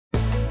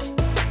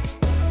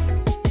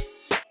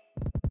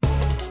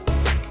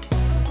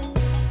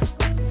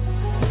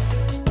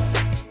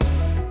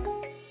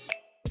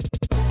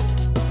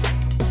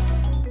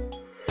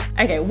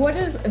Okay, what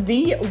is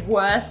the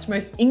worst,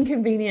 most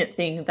inconvenient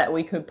thing that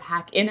we could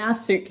pack in our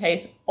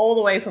suitcase all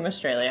the way from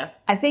Australia?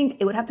 I think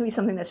it would have to be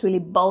something that's really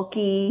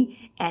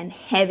bulky and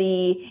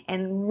heavy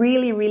and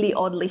really, really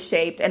oddly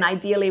shaped, and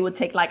ideally would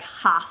take like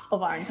half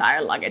of our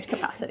entire luggage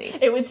capacity.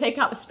 It would take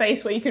up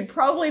space where you could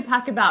probably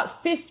pack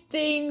about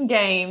 15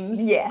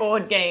 games,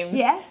 board games,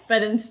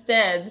 but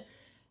instead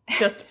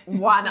just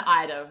one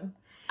item.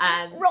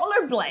 And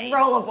rollerblades.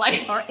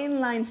 Or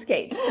inline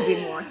skates, to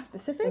be more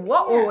specific.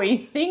 What were we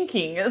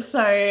thinking?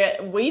 So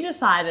we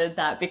decided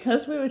that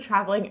because we were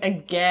traveling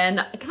again,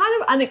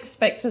 kind of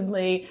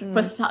unexpectedly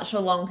for such a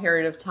long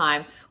period of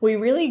time, we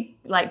really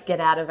like get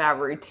out of our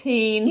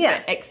routine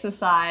for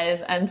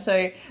exercise. And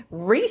so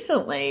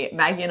recently,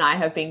 Maggie and I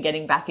have been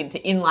getting back into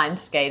inline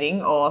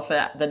skating, or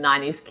for the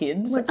 90s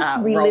kids, we're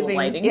just reliving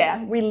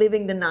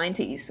the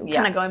 90s. We're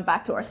kind of going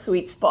back to our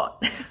sweet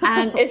spot.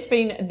 And it's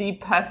been the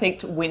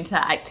perfect winter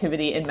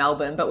activity in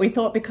Melbourne. But we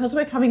thought because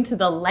we're coming to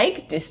the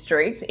Lake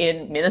District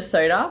in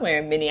Minnesota, we're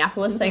in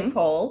Minneapolis, St.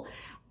 Paul,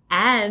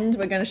 and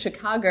we're going to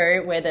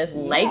Chicago where there's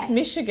Lake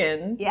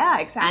Michigan. Yeah,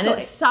 exactly. And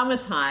it's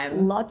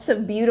summertime. Lots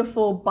of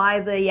beautiful by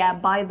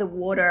the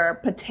water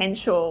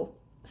potential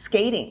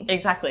skating.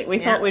 Exactly. We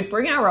thought we'd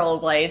bring our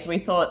rollerblades. We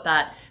thought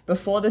that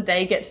before the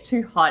day gets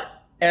too hot,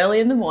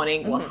 early in the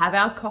morning, we'll have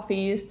our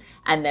coffees,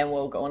 and then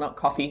we'll go, not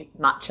coffee,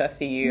 matcha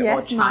for you,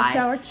 or chai.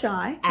 Matcha or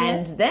chai.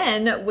 And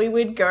then we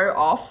would go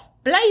off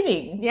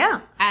blading. Yeah.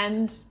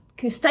 And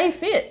stay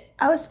fit.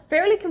 I was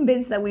fairly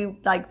convinced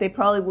that they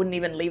probably wouldn't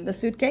even leave the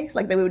suitcase.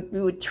 Like we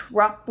would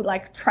trek with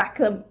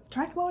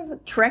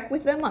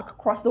them like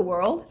across the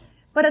world.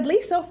 But at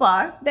least so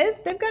far,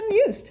 they've gotten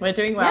used. We're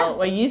doing well. Yeah.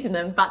 We're using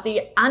them. But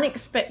the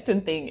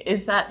unexpected thing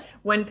is that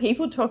when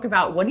people talk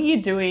about what are you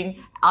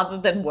doing other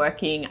than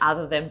working,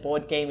 other than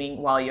board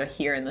gaming while you're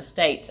here in the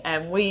States,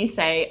 and we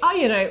say,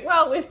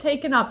 we've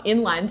taken up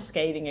inline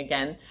skating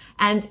again.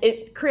 And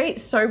it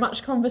creates so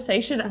much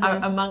conversation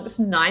amongst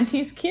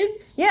 90s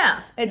kids. Yeah.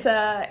 It's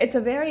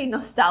a very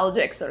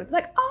nostalgic sort of, it's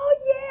like, oh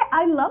yeah,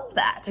 I love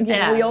that.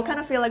 Yeah. And we all kind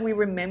of feel like we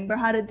remember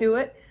how to do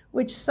it,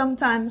 which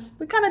sometimes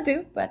we kind of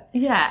do, but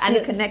and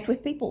you connect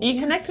with people. You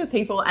connect with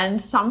people, and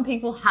some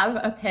people have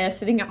a pair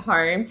sitting at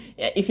home.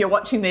 If you're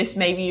watching this,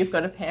 maybe you've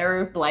got a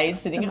pair of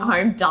blades sitting at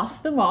home.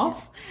 Dust them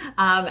off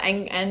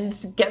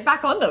and get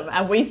back on them.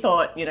 And we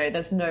thought,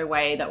 there's no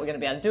way that we're going to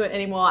be able to do it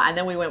anymore. And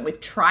then we went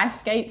with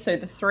tri-skates, so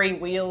the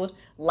 3-wheeled,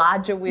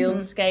 larger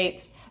wheeled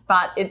skates.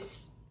 But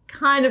it's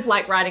kind of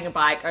like riding a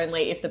bike,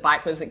 only if the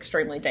bike was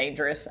extremely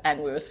dangerous and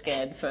we were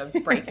scared for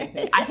breaking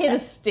things. I hit a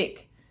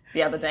stick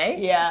the other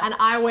day. And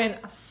I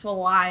went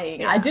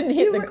flying. I didn't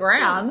hit the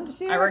ground.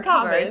 I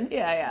recovered.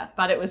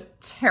 But it was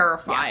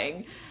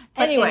terrifying.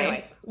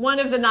 Anyways, one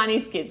of the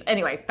 90s kids.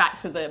 Anyway, back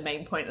to the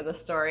main point of the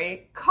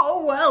story.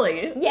 Cole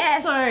Wehrle.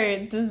 Yes.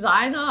 So,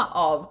 designer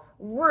of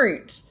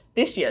Root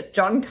this year,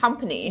 John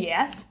Company.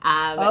 Yes.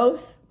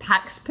 Both.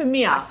 Pax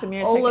Premier.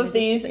 All of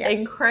these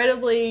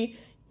incredibly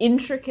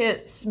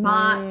intricate,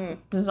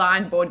 smart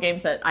design board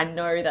games that I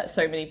know that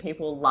so many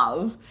people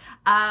love.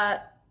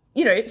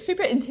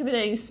 Super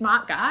intimidating,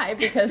 smart guy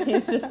because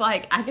he's just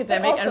like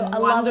academic and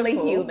wonderful. Lovely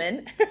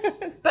human.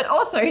 But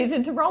also he's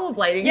into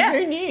rollerblading. Yeah.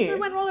 Who knew? So we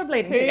went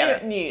rollerblading together.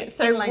 Who knew?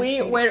 So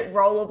we went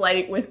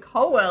rollerblading with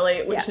Cole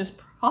Wehrle, which is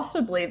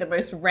possibly the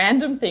most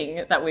random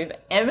thing that we've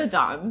ever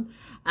done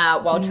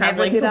while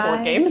traveling for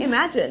board games.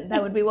 Imagine.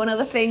 That would be one of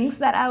the things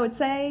that I would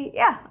say,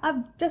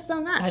 I've just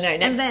done that. I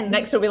know.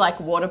 Next will be like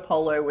water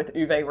polo with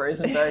Uwe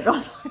Rosenberg or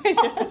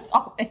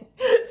something.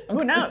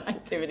 Who knows?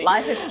 Activity.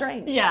 Life is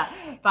strange. Yeah.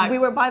 But we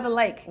were by the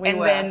lake.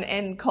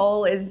 And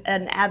Cole is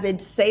an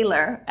avid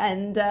sailor.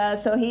 And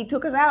so he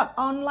took us out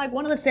on like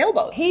one of the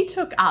sailboats. He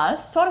took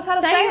us. Taught us how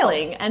to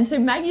sailing. And so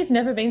Maggie's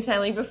never been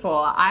sailing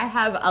before. I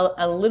have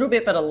a little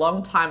bit, but a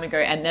long time ago,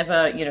 and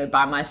never,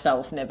 by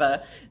myself,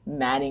 never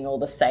manning all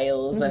the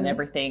sails and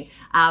everything.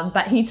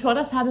 But he taught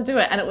us how to do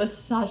it. And it was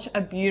such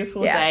a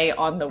beautiful day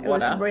on the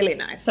water. It was really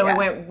nice. So we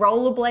went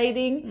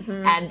rollerblading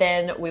and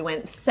then we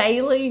went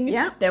sailing.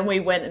 Yeah. Then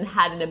we went and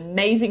had an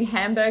amazing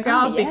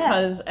hamburger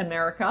because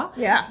America.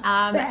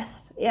 Yeah.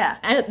 Best. Yeah.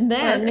 And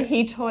then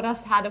he taught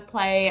us how to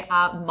play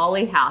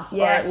Molly House,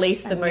 or at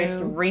least the most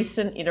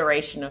recent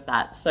iteration of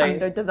that. So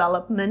under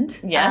development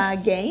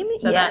game.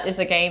 So that is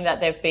a game that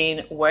they've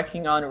been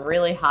working on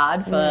really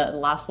hard for the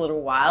last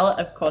little while.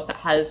 Of course, it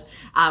has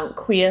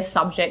queer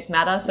subject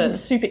matter, so it's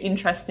super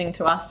interesting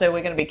to us. So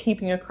we're going to be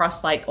keeping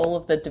across like all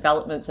of the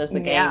developments as the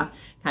game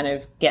kind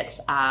of gets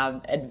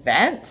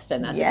advanced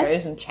and as it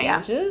goes and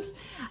changes.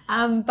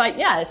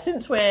 But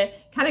since we're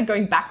kind of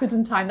going backwards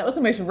in time, that was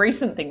the most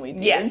recent thing we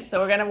did. Yes, so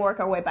we're going to work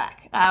our way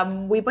back.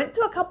 We went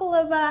to a couple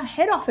of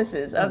head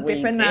offices of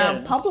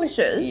different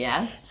publishers.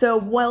 Yes. So,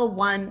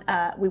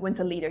 we went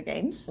to Leader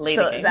Games.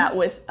 That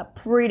was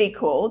pretty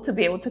cool to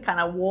be able to kind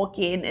of walk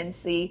in and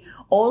see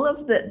all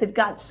of they've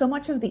got so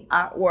much of the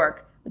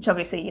artwork which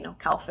obviously,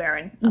 Cal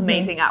Ferrin,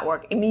 amazing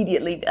artwork.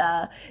 Immediately,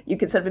 you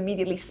could sort of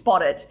immediately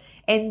spot it.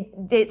 And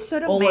they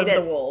sort of made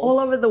it all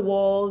over the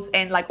walls,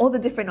 and like all the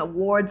different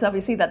awards,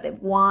 obviously, that they've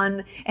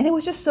won. And it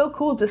was just so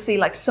cool to see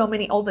like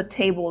all the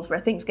tables where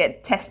things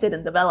get tested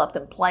and developed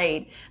and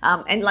played.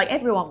 And like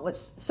everyone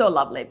was so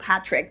lovely.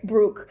 Patrick,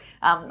 Brooke,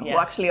 who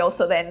actually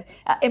also then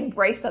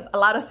embraced us,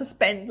 allowed us to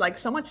spend like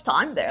so much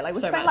time there. Like we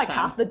spent like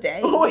half the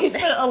day. We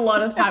spent a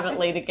lot of time at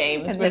Leader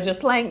Games. We're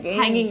just playing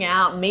games, hanging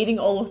out, meeting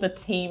all of the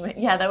team.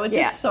 Yeah, they were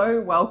just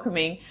so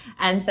welcoming.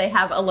 And they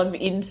have a lot of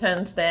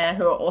interns there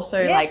who are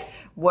also like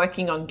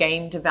working on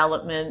game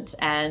development,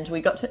 and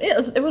we got to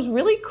it was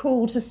really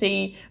cool to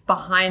see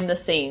behind the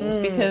scenes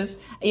because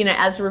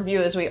as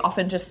reviewers we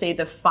often just see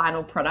the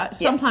final product,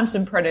 sometimes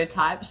some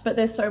prototypes, but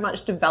there's so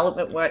much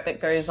development work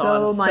that goes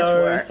on,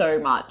 so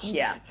much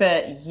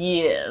for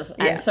years,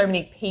 and so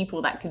many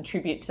people that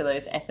contribute to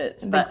those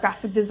efforts. The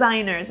graphic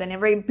designers and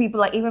people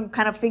like even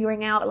kind of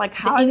figuring out like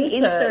how are the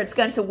inserts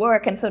going to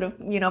work, and sort of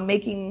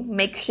making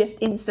makeshift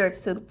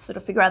inserts to sort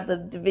of figure out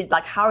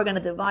like how we're going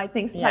to divide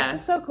things. It's like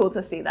just so cool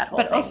to see that whole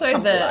thing. But also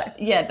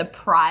the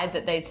pride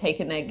that they take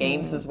in their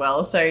games as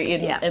well. So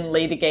in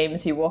Leader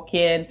Games, you walk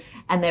in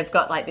and they've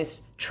got like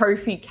this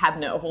trophy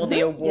cabinet of all the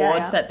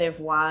awards that they've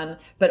won,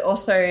 but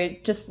also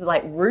just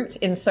like root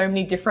in so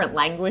many different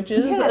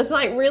languages. It's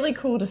like really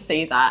cool to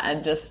see that,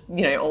 and just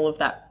all of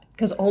that.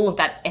 Because all of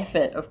that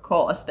effort, of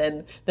course,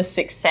 then the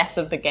success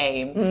of the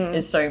game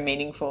is so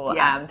meaningful.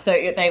 So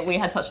we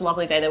had such a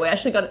lovely day that we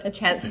actually got a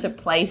chance to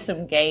play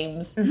some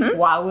games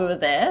while we were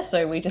there.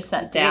 So we just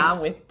sat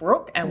down with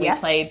Brooke and we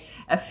played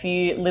a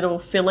few little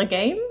filler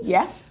games.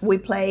 Yes, we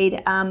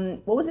played,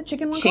 what was it,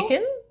 Chicken?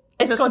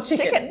 It's called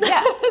Chicken.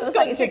 Yeah, it's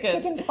called Chicken.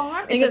 Chicken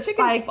Farm. It's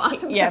by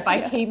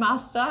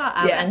Keymaster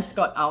and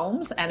Scott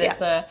Elms, and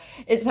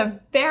it's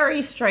a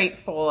very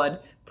straightforward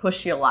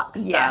push your luck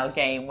style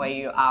game where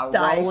you are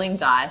rolling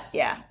dice.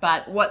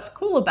 But what's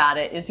cool about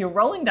it is you're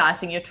rolling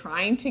dice and you're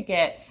trying to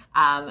get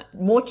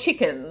more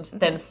chickens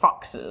than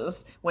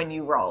foxes when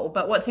you roll.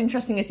 But what's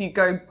interesting is you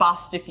go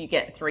bust if you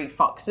get 3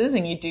 foxes,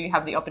 and you do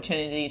have the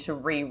opportunity to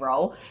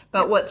re-roll.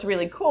 But what's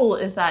really cool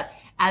is that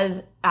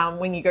as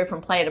when you go from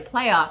player to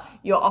player,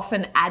 you're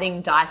often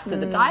adding dice to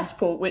the dice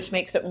pool, which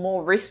makes it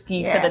more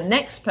risky for the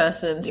next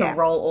person to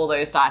roll all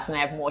those dice, and they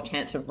have more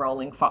chance of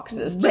rolling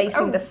foxes.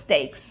 Raising the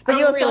stakes. But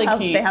you also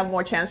they have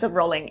more chance of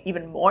rolling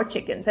even more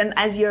chickens. And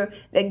as you're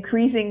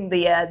increasing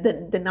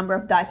the number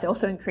of dice, they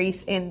also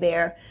increase in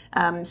their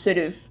sort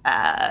of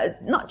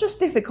not just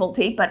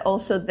difficulty, but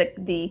also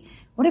the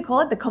what do you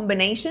call it? The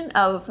combination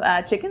of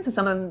chickens. So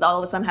some of them all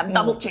of a sudden have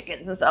double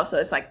chickens and stuff. So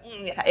it's like,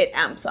 it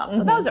amps up.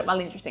 So that was a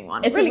really interesting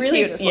one. It's really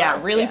cute as well.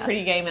 Yeah, really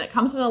pretty game. And it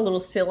comes in a little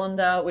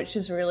cylinder, which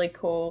is really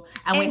cool.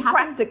 And we have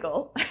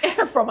practical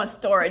from a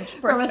storage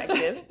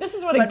perspective. This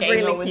is what a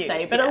gamer would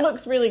say, but it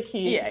looks really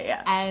cute.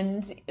 Yeah.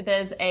 And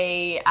there's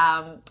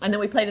and then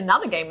we played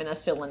another game in a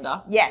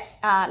cylinder. Yes,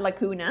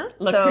 Lacuna.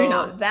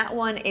 So that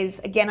one is,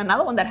 again,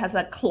 another one that has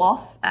a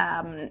cloth,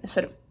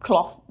 sort of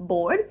cloth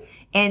board.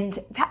 And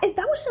that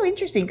was so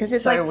interesting because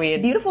it's so like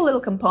weird. Beautiful little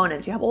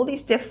components. You have all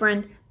these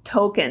different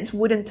tokens,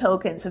 wooden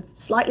tokens of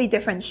slightly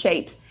different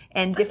shapes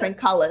and different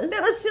colors.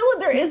 The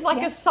cylinder is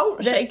like a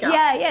salt shaker.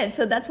 Yeah. And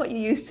so that's what you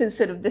use to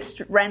sort of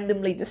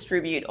randomly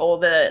distribute all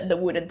the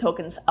wooden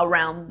tokens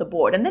around the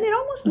board. And then it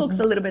almost looks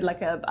a little bit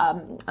like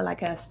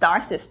a star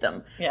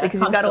system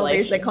because you've got all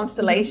these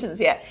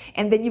constellations.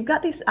 And then you've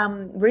got these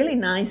really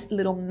nice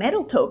little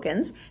metal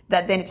tokens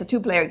that then it's a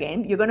 2-player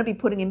game. You're going to be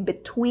putting in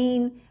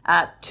between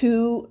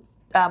 2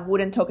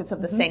 wooden tokens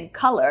of the same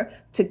color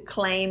to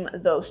claim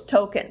those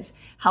tokens.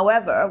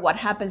 However, what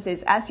happens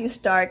is as you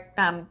start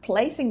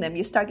placing them,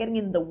 you start getting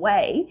in the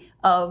way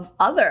of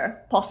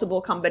other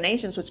possible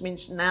combinations, which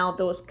means now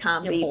those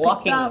can't be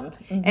blocking them.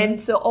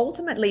 And so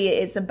ultimately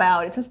it's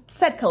a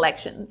set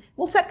collection.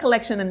 We'll set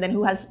collection and then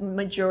who has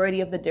majority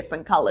of the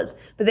different colors.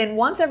 But then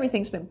once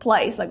everything's been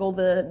placed, like all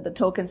the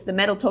tokens, the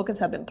metal tokens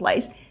have been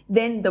placed,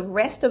 then the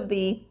rest of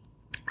the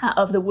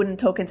wooden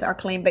tokens are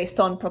claimed based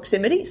on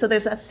proximity. So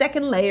there's a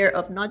second layer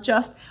of not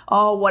just,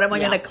 what am I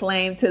going to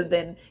claim to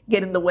then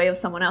get in the way of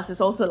someone else?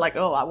 It's also like,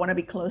 I want to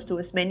be close to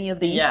as many of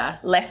these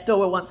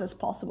leftover ones as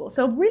possible.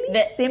 So really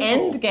simple. The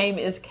end game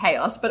is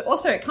chaos, but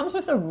also it comes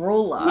with a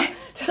ruler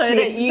so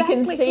that you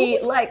can see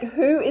like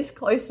who is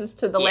closest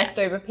to the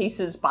leftover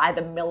pieces by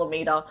the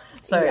millimeter.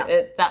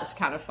 So that's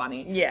kind of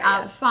funny.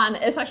 Fun.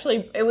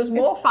 It was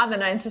more fun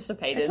than I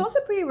anticipated. It's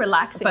also pretty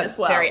relaxing as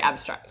well. Very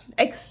abstract.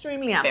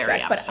 Extremely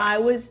abstract. But I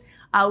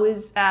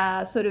was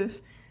sort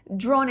of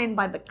drawn in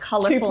by the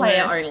colorfulness.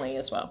 2-player only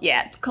as well.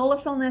 Yeah,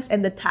 colorfulness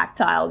and the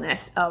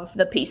tactileness of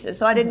the pieces.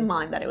 So I didn't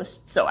mind that it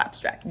was so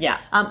abstract. Yeah.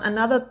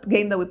 Another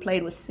game that we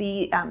played was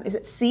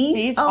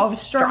Seeds of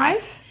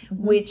Strife,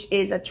 which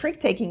is a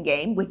trick-taking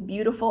game with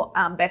beautiful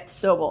Beth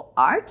Sobel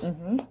art.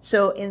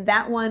 So in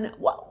that one,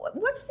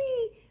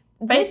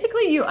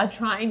 basically you are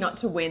trying not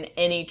to win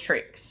any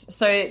tricks.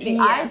 So the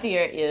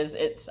idea is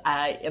it's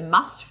a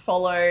must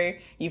follow.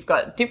 You've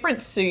got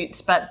different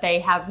suits, but they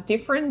have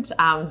different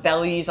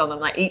values on them.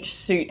 Like each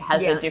suit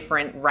has a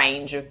different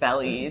range of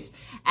values.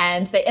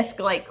 And they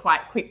escalate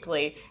quite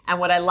quickly. And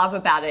what I love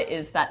about it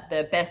is that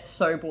the Beth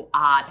Sobel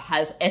art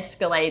has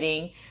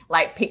escalating,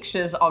 like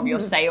pictures of your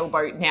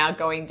sailboat now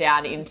going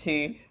down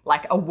into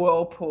like a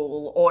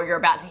whirlpool, or you're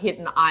about to hit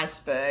an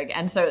iceberg.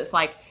 And so it's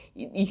like,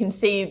 you can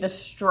see the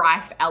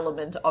Strife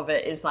element of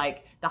it is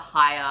like the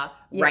higher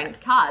ranked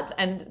cards.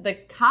 And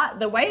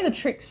the way the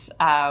tricks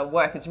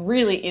work is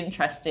really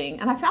interesting.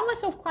 And I found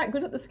myself quite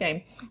good at this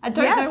game. I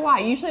don't know why.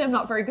 Usually I'm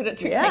not very good at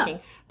trick taking.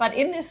 But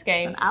in this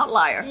game... It's an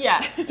outlier.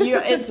 Yeah.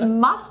 It's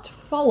must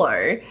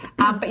follow,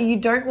 but you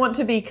don't want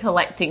to be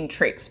collecting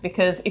tricks,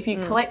 because if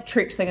you collect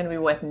tricks, they're going to be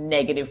worth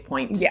negative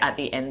points at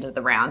the end of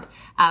the round.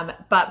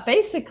 But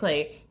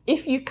basically,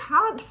 if you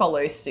can't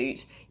follow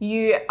suit,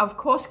 you, of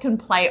course, can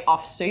play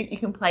off suit. You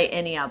can play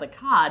any other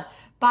card.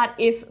 But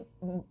if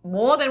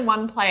more than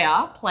one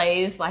player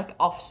plays like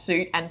off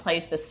suit and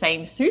plays the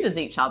same suit as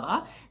each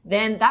other,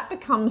 then that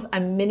becomes a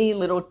mini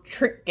little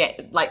trick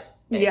game. Like,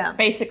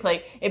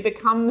 basically, it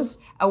becomes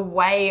a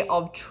way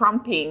of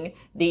trumping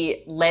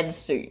the lead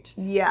suit.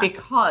 Yeah.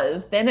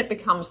 Because then it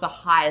becomes the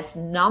highest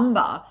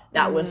number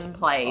that was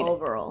played.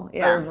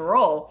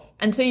 Overall.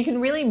 And so you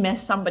can really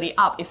mess somebody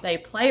up if they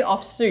play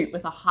off suit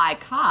with a high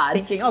card.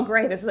 Thinking, oh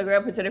great, this is a great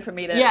opportunity for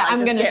me to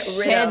I'm going to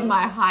shed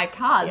my high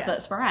cards.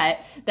 That's right.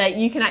 That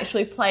you can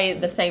actually play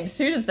the same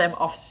suit as them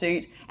off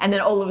suit, and then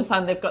all of a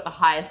sudden they've got the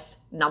highest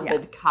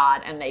numbered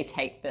card and they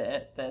take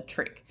the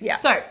trick. Yeah.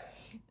 So...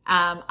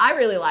 I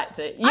really liked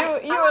it. You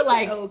were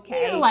like,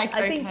 okay. You were like,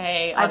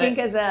 okay. I think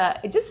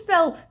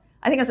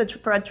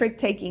for a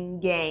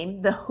trick-taking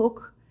game, the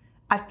hook,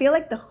 I feel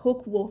like the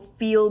hook will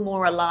feel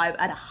more alive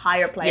at a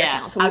higher player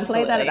count. So we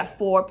play that at a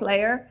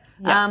 4-player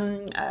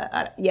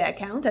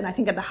count. And I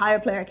think at the higher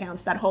player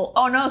counts, that whole,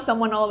 oh no,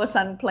 someone all of a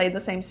sudden played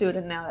the same suit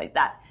and now like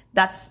that.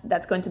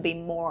 That's going to be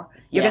more.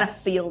 You're going to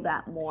feel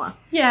that more.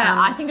 Yeah,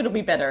 I think it'll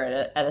be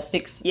better at a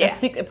 6. Yeah.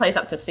 It plays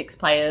up to 6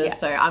 players,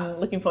 so I'm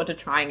looking forward to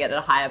trying it at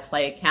a higher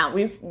player count.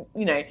 We've,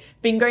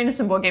 been going to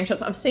some board game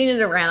shops. I've seen it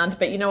around,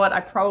 but you know what?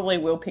 I probably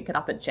will pick it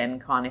up at Gen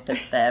Con if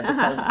it's there,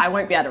 because I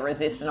won't be able to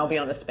resist and I'll be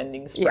on a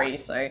spending spree.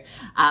 So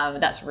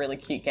that's a really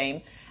cute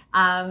game.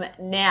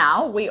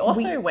 Now we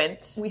also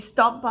we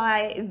stopped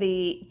by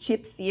the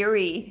Chip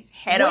Theory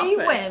head office. We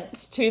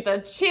went to the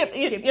Chip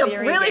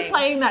You're really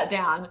playing that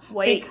down.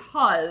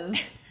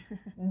 Because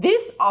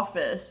this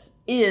office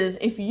is,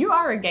 if you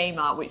are a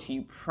gamer, which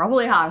you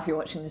probably are if you're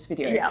watching this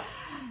video,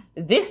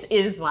 this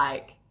is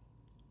like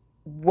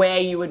where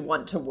you would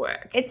want to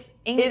work. It's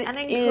an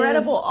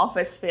incredible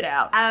office fit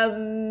out.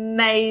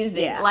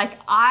 Amazing. Yeah. Like,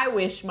 I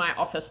wish my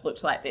office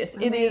looked like this.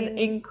 It is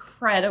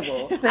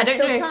incredible. I don't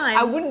know.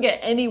 I wouldn't get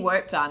any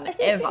work done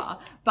ever.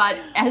 But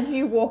as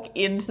you walk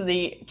into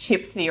the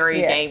Chip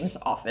Theory Games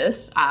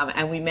office,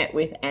 and we met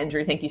with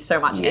Andrew. Thank you so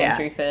much,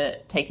 Andrew, for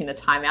taking the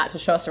time out to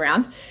show us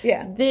around.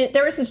 Yeah.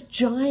 There is this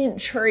giant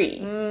tree.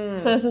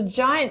 So there's a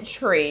giant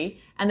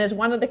tree. And there's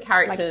one of the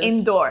characters... Like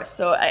indoors,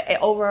 so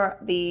over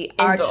the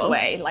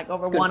archway, like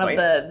over one of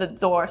the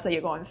doors that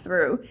you're going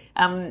through.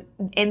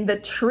 In the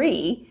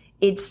tree,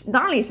 it's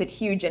not only is it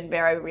huge and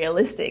very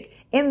realistic,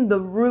 in the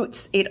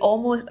roots,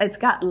 it's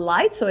got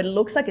light, so it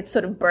looks like it's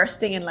sort of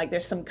bursting and like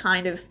there's some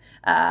kind of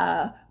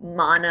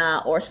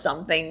mana or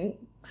something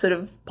sort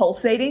of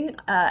pulsating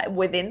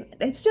within.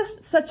 It's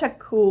just such a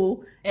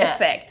cool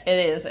effect.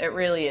 It is. It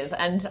really is.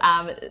 And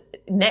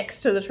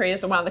next to the tree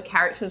is one of the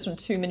characters from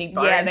Too Many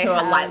Bones who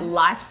are like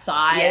life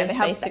size.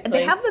 Basically,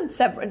 they have them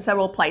in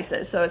several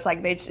places. So it's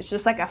like it's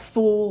just like a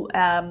full.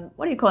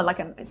 What do you call it?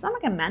 It's not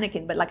like a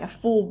mannequin, but like a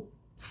full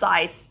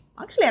size.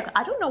 Actually,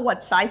 I don't know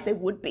what size they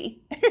would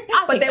be,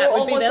 but they were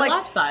almost like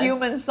life size.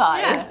 Human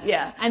size.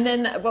 Yeah. And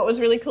then what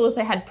was really cool is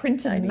they had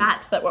printed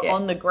mats that were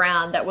on the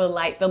ground that were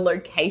like the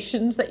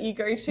locations that you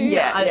go to.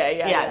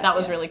 That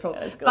was really cool.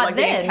 That was cool. But like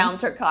then the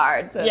encounter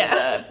cards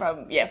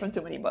from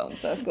Too Many Bones.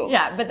 So that's cool.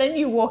 Yeah, but then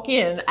you walk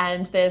in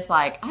and there's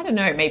like, I don't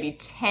know, maybe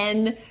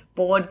 10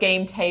 board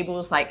game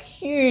tables, like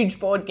huge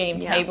board game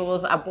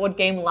tables, a board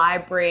game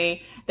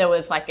library. There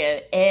was like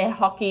an air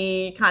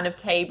hockey kind of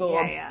table,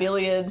 a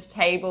billiards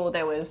table.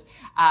 There was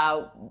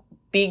a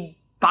big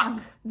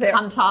buck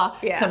hunter,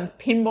 some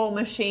pinball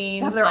machines.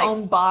 They have their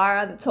own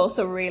bar that's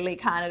also really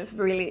cool kind of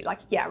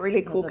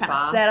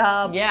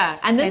setup. Yeah.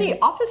 And then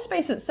the office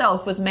space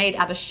itself was made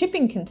out of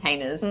shipping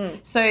containers.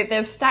 So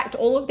they've stacked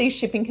all of these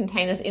shipping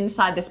containers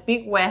inside this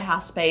big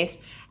warehouse space,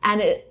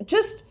 and it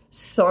just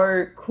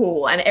so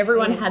cool. And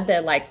everyone had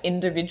their like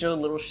individual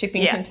little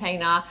shipping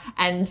container,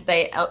 and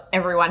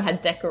everyone had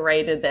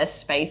decorated their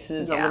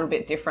spaces a little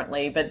bit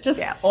differently, but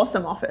just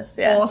awesome office.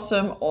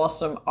 Awesome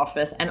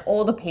office. And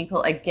all the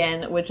people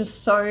again were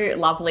just so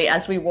lovely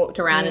as we walked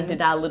around and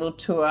did our little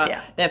tour.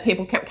 There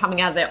people kept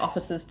coming out of their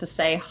offices to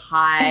say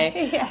hi.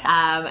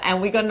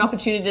 And we got an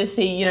opportunity to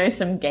see, you know,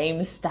 some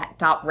games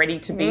stacked up ready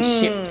to be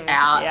shipped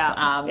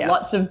out.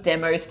 Lots of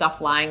demo stuff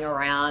lying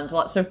around,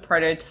 lots of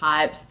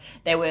prototypes.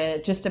 They were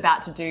just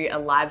about to do a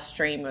live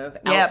stream of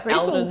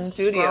Elder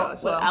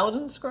Scrolls.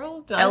 Elder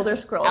Scrolls. Elder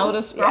Scrolls.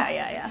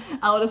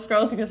 Elder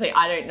Scrolls. You can see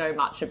I don't know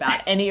much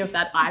about any of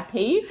that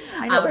IP.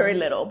 I know very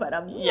little, but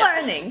I'm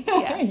learning.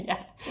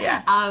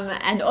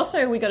 And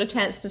also we got a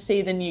chance to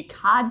see the new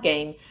card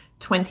game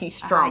 20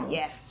 Strong.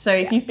 So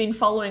if you've been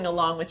following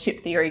along with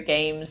Chip Theory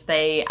Games,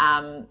 they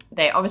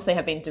obviously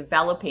have been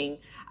developing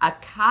a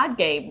card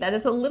game that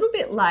is a little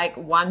bit like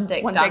One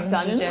Deck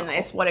Dungeon.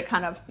 Is what it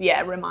kind of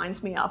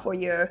reminds me of, where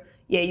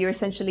you're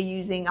essentially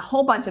using a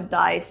whole bunch of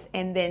dice,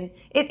 and then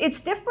it's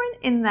different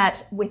in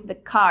that with the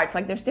cards,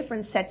 like there's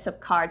different sets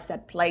of cards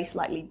that play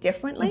slightly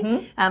differently.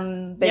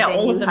 But then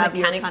all you of the have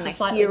your mechanics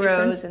kind of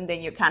heroes, and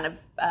then you're kind of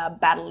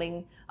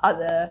battling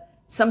other.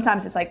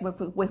 Sometimes it's like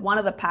with one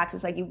of the packs,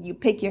 it's like you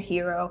pick your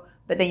hero,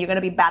 but then you're going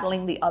to be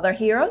battling the other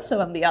hero. So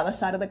on the other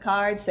side of the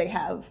cards, they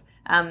have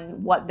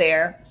what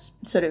their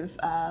sort of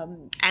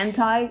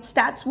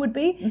anti-stats would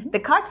be. The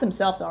cards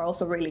themselves are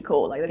also really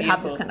cool. Like they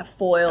have this kind of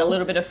foil. A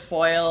little bit of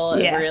foil.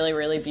 Really,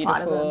 really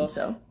beautiful.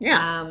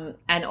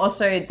 And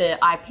also the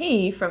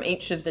IP from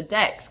each of the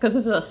decks, because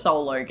this is a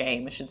solo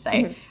game, I should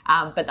say.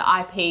 But the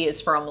IP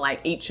is from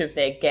like each of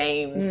their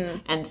games.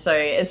 And so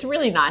it's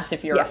really nice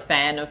if you're a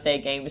fan of their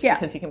games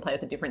because you can play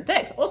with the different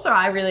decks. Also,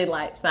 I really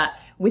liked that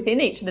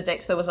within each of the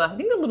decks, there was, I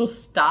think, a little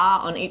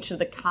star on each of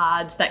the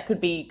cards that could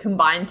be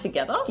combined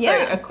together.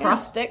 So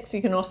across decks,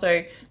 you can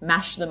also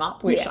mash them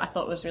up, which I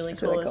thought was really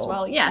cool as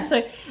well.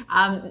 So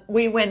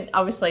we went,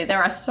 obviously,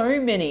 there are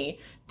so many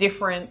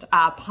different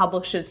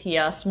publishers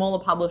here, smaller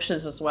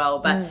publishers as well,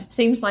 but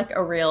seems like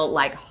a real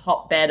like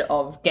hotbed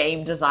of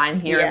game design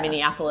here in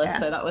Minneapolis.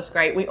 So that was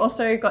great. We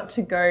also got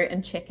to go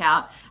and check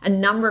out a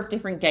number of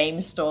different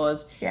game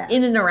stores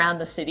in and around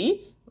the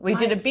city. We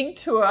did a big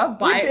tour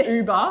by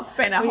Uber.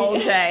 Spent a whole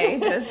day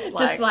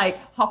just like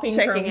hopping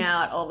checking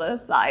out all the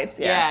sites.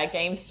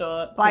 Game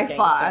store. By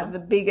far, the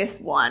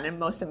biggest one and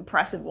most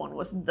impressive one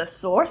was The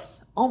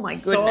Source. Oh my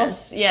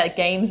goodness.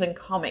 Games and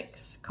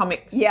comics.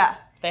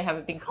 They have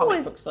a big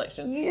comic book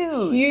selection.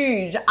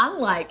 Huge.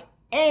 Unlike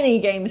any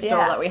game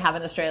store that we have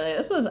in Australia.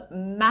 This was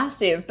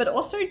massive, but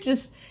also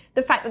just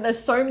the fact that there's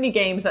so many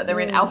games that they're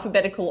in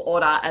alphabetical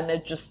order and they're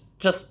just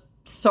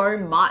so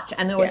much,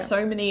 and there were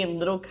so many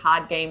little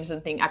card games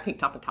and things. I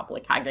picked up a couple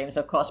of card games,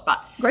 of course,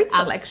 but great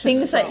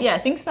selection. Things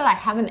that I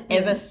haven't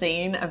ever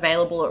seen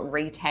available at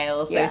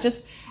retail. So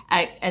just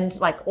and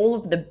like all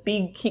of the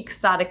big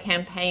Kickstarter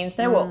campaigns,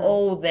 they were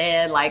all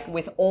there, like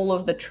with all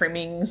of the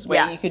trimmings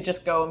where you could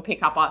just go and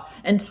pick up an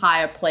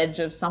entire pledge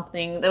of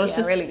something. There was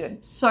just really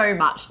good. So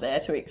much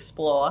there to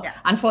explore.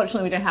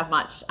 Unfortunately, we don't have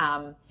much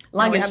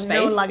luggage space.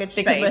 No luggage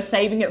because we're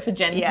saving it for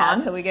Gen Con.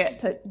 Until we get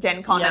to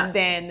Gen Con, and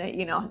then,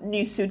 you know,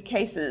 new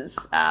suitcases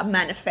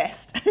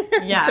manifest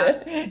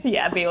to be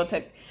able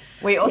to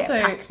we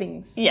also pack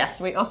things.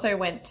 Yes, we also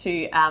went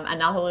to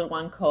another little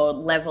one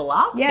called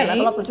LevelUp.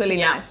 LevelUp was really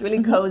nice,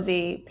 really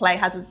cozy.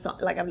 Has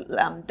like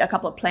a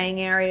couple of playing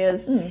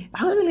areas.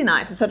 That was really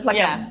nice. It's sort of like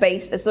a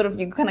base. It's sort of,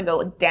 you kind of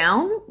go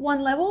down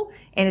one level,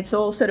 and it's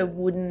all sort of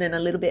wooden and a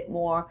little bit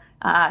more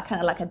kind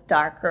of like a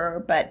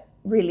darker but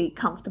really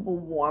comfortable,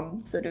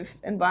 warm sort of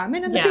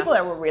environment. And the people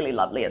there were really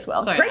lovely as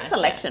well. So great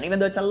selection, even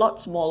though it's a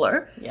lot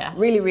smaller.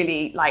 Really,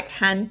 really like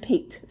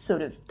hand-picked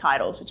sort of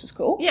titles, which was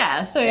cool.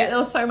 So it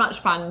was so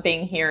much fun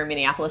being here in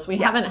Minneapolis. We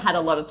haven't had a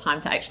lot of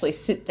time to actually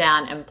sit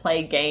down and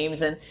play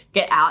games and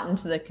get out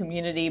into the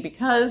community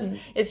because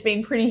it's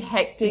been pretty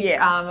hectic.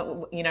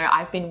 You know,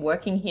 I've been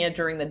working here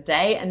during the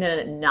day, and then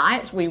at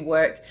night we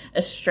work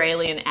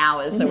Australian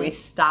hours. So we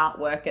start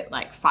work at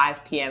like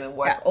 5 p.m. and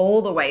work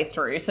all the way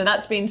through. So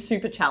that's been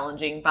super challenging.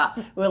 But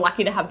we were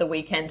lucky to have the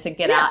weekend to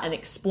get out and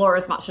explore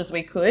as much as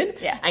we could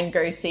and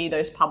go see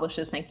those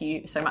publishers. Thank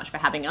you so much for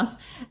having us.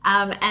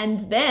 And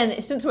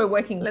then, since we're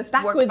working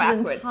backwards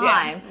in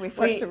time, we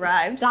first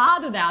arrived.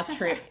 Started our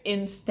trip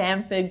in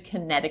Stamford,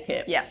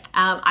 Connecticut.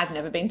 I've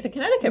never been to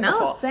Connecticut before.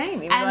 No,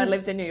 same. Even though I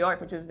lived in New York,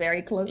 which is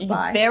very close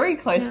by. Very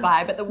close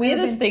by. But the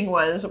weirdest thing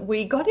was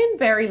we got in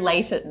very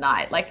late at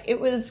night. Like, it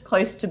was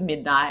close to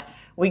midnight.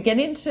 We get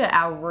into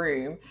our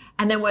room,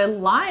 and then we're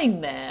lying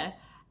there,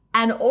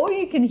 and all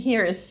you can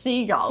hear is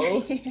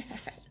seagulls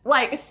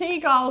like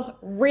seagulls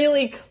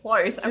really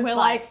close, and we're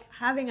like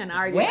having an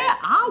argument. Where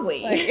are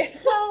we?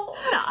 Well,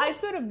 no, I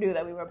sort of knew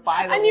that we were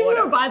by the water. I knew we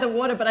were by the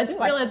water, but I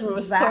didn't realize we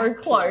were so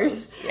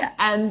close. Yeah.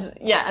 And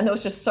there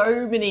was just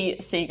so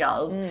many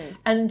seagulls,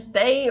 and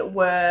they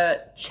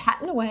were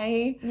chatting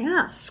away,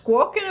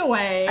 squawking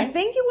away. I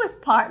think it was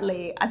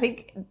partly,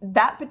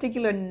 that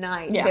particular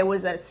night, there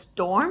was a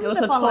storm. There was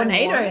a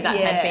tornado that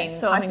had been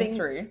coming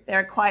through.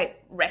 They're quite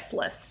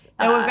restless.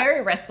 They were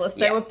very restless.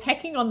 They were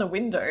pecking on the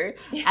window,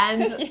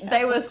 and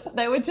they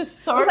were just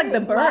so it was like the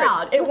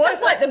birds. Loud. It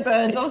was like the birds.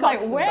 I was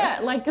like, where?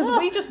 Like, because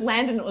we just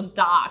landed and it was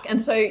dark.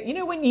 And so, you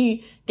know, when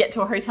you get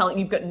to a hotel and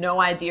you've got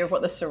no idea of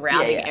what the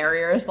surrounding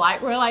area is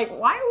like, we're like,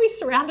 why are we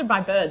surrounded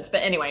by birds?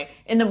 But anyway,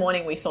 in the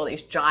morning we saw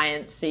these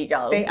giant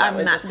seagulls that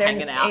were just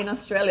hanging out. In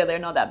Australia, they're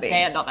not that big.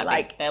 They are not that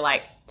big. They're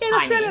like tiny. In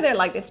Australia, they're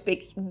like this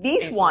big.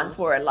 These ones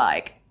were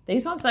like...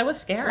 These ones, they were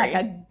scary. Like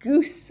a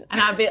goose. And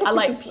I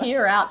like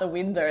peer out the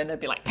window and they'd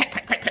be like, peck,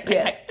 peck, peck, peck,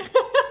 peck,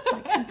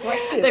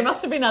 peck. They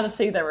must have been able to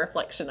see their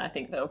reflection, I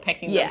think. They were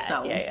pecking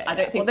themselves. I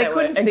don't think they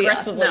were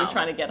aggressively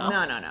trying to get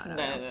us. No.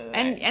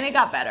 And it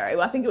got better.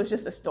 I think it was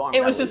just the storm.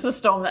 It was just the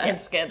storm that had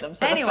scared them.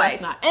 So the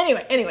first night.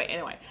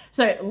 Anyway.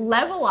 So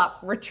LevelUp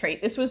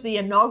Retreat. This was the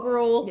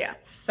inaugural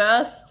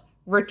first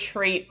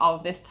retreat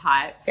of this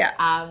type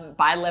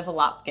by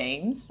LevelUp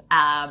Games,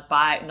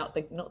 by not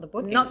the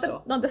board game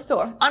store. Not the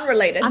store.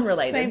 Unrelated.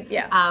 Same,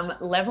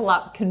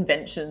 LevelUp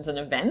conventions and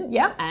events.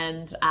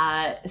 And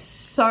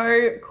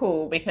so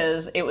cool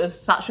because it was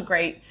such a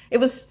great, it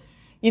was,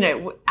 you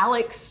know,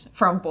 Alex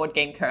from Board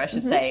Game Co, I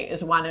should say,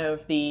 is one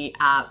of the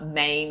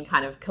main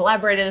kind of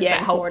collaborators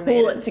that helped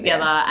pull it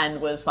together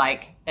and was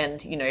like,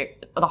 and, you know,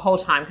 the whole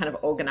time kind of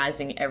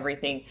organizing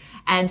everything.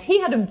 And he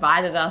had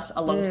invited us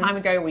a long time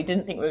ago. We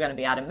didn't think we were going to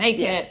be able to make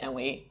it, and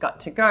we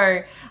got to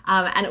go.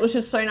 And it was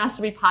just so nice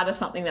to be part of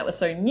something that was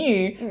so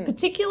new,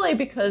 particularly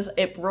because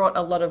it brought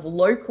a lot of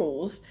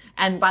locals.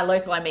 And by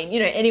local, I mean, you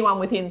know, anyone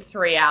within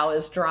 3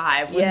 hours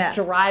drive was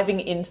driving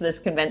into this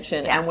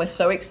convention. And we're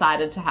so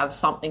excited to have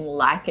something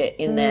like it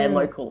in their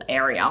local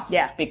area.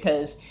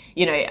 Because,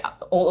 you know,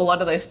 a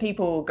lot of those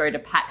people go to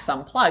PAX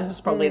Unplugged.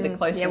 It's probably the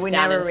closest down in Philly.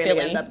 Yeah, we never really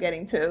end up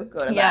getting to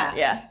go to that.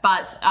 Yeah.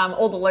 But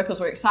all the locals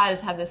were excited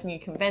to have this new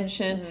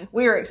convention.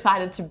 We were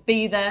excited to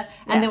be there.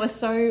 And there were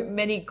so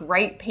many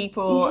great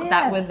people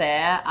that were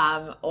there,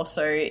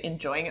 also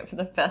enjoying it for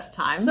the first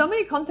time. So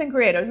many content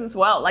creators as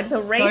well. Like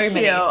the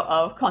ratio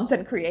of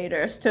content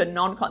creators to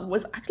non-content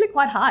was actually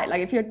quite high.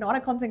 Like if you're not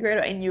a content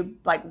creator and you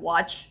like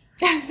watch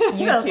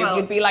YouTube,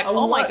 you'd be like,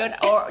 oh my god,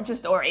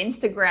 or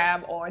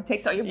Instagram or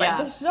TikTok. You're like,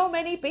 there's so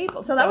many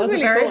people. So that was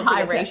really a very cool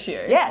high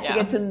ratio. To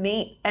get to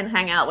meet and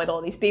hang out with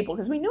all these people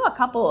because we knew a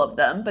couple of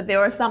them, but there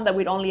were some that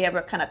we'd only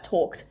ever kind of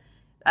talked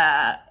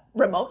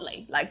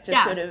remotely, like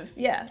just sort of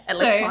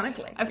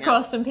electronically. So, of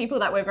course, some people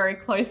that we're very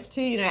close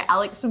to, you know,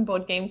 Alex from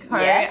Board Game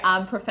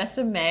Co,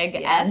 Professor Meg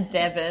and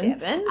Devon.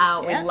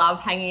 We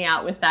love hanging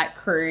out with that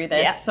crew.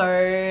 They're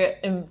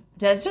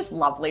they're just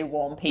lovely,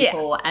 warm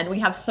people, and we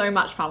have so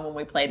much fun when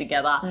we play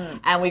together.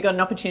 And we got an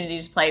opportunity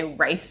to play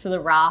Race to the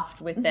Raft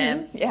with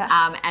them,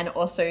 and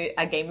also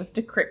a game of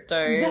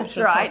Decrypto. That's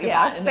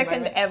right,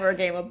 second ever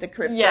game of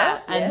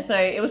Decrypto. And so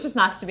it was just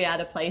nice to be able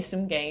to play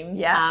some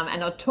games.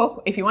 And I'll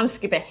talk, if you want to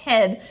skip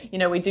ahead, you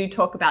know, we do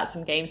talk about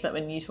some games that were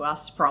new to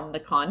us from the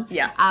con.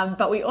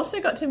 But we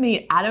also got to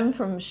meet Adam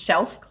from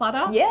Shelf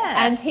Clutter.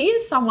 And he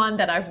is someone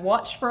that I've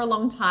watched for a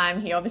long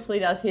time. He obviously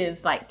does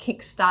his like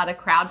Kickstarter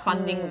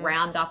crowdfunding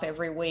roundup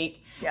every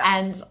week.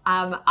 And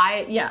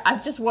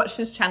I've just watched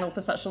his channel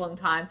for such a long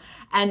time.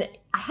 And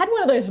I had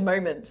one of those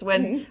moments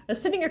when I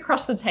was sitting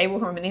across the table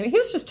from him and he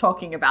was just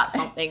talking about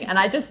something. And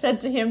I just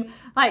said to him,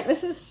 like,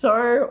 this is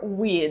so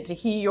weird to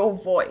hear your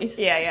voice.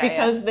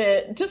 Because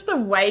the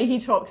way he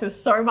talks is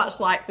so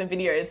much like the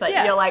videos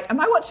that you're like, am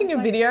I watching a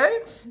video?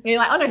 And you're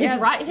like, oh no, he's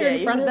right here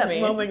in front of me.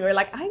 That moment where you're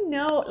like, I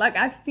know, like,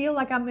 I feel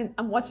like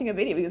I'm watching a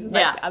video because it's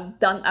like,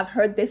 I've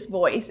heard this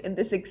voice in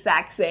this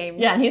exact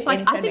same and he's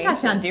like, I think I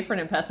sound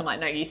different in person. I'm like,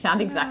 no, you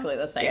sound exactly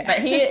the same. But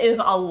he is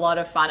a lot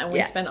of fun and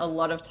we spent a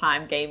lot of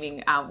time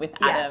gaming with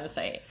Adam,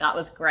 so that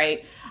was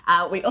great.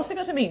 We also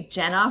got to meet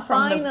Jenna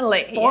from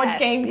the Board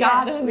Game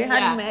Garden. We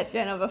hadn't met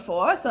Jenna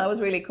before, so that was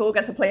really cool.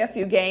 Got to play a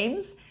few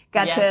games.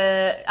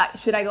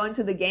 Should I go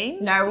into the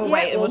games? No, we'll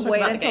wait. We'll talk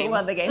about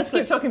the games. Let's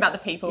keep talking about the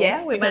people.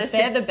 Because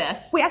they're the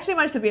best. We actually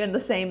managed to be in the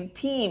same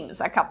teams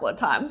a couple of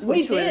times.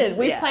 We did.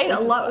 We played a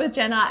lot with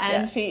Jenna,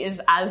 and she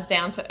is as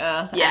down to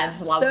earth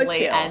and lovely.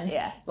 So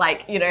and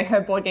like, you know,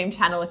 her board game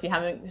channel. If you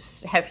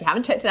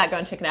haven't checked it out, go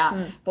and check it out.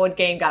 Board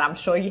Game Guide. I'm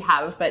sure you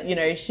have, but you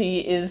know,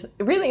 she is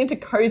really into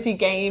cozy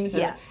games,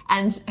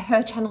 and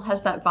her channel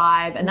has that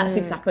vibe, and that's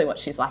exactly what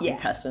she's like in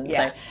person.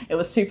 So it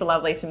was super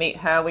lovely to meet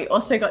her. We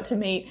also got to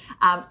meet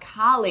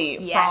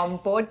Carly from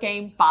Board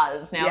Game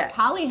Buzz. Now,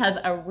 Carly has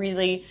a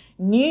really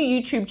new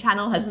YouTube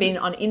channel, has been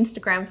on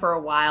Instagram for a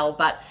while,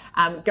 but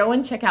go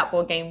and check out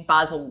Board Game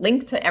Basel.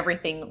 Link to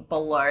everything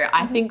below.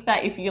 I think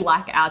that if you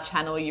like our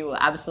channel, you will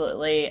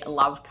absolutely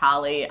love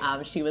Carly.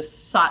 She was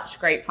such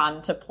great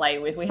fun to play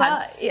with.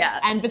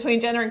 And between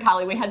Jenna and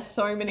Carly, we had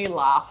so many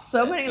laughs.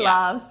 So many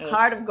laughs.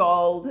 Heart of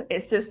gold.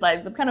 It's just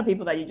like the kind of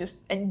people that you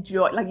just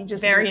enjoy. Like you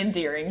just very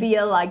endearing.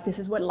 Feel like this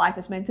is what life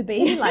is meant to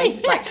be. Like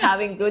just like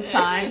having good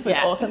times with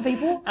awesome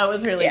people. It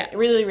was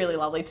really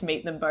lovely to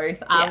meet them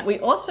both. We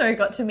also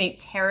got to meet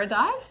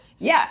Terradice.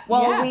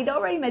 We'd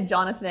already met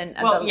Jonathan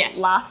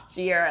last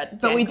year at Gen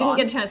But we didn't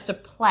get a chance to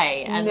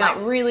play and like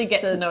really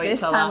get to know each other.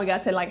 This time we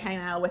got to like hang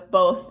out with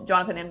both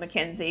Jonathan and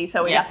Mackenzie.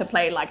 So we got to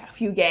play like a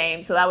few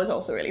games. So that was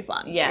also really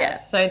fun.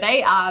 So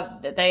they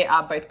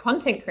are both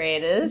content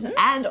creators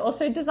and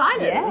also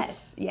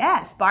designers.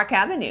 Spark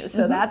Avenue.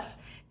 So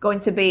that's going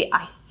to be,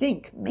 I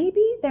think,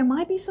 maybe there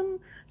might be some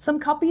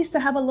copies to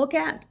have a look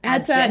at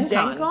Gen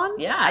Con.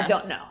 I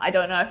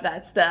don't know if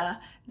that's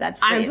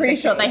I'm pretty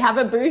sure they have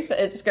a booth.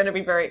 It's going to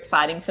be very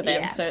exciting for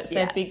them. So it's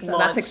their big launch.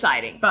 That's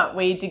exciting. But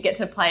we did get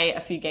to play a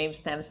few games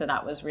with them, so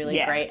that was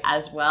really great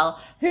as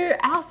well. Who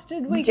else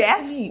did we get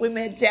to meet? We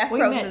met Jeff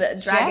from the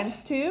Dragon's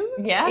Tomb.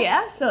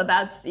 So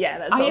that's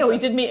awesome. We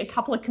did meet a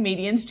couple of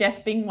comedians,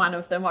 Jeff being one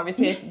of them.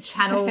 Obviously, it's a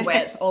channel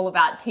where it's all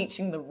about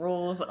teaching the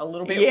rules a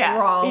little bit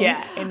wrong.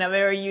 In a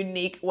very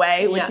unique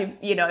way, which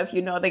if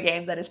you know the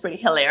game, that is pretty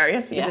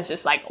hilarious because it's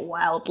just like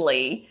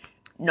wildly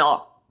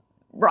not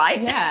right.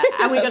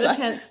 And we got a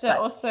chance to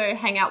also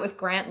hang out with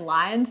Grant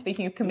Lyon,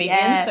 speaking of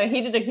comedians. So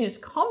he did his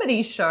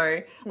comedy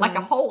show, like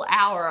a whole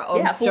hour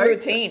of full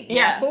jokes.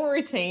 routine. Full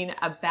routine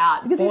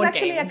about because board he's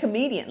actually games. A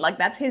comedian. Like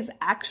that's his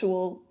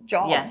actual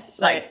job. Yes.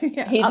 So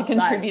he's a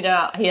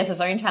contributor. He has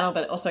his own channel,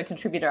 but also a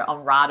contributor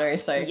on Rado.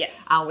 So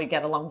we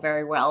get along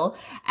very well.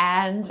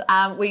 And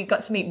we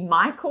got to meet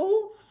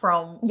Michael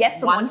from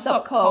One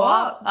Stop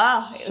Co-op.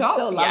 It was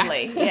so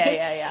lovely.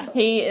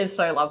 He is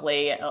so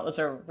lovely. It was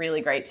a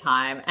really great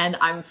time. And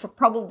I'm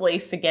probably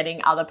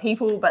forgetting other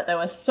people, but there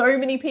were so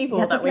many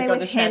people that we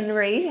got a chance.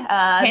 Henry,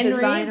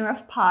 designer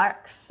of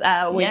parks,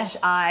 which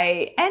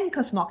and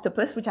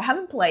Cosmoctopus, which I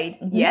haven't played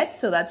yet,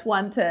 so that's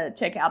one to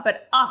check out.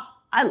 But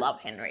I love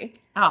Henry.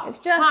 It's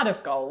just heart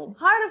of gold.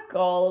 Heart of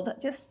gold.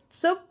 Just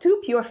so too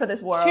pure for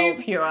this world. Too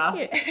pure.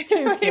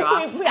 Too pure.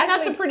 And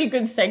that's a pretty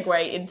good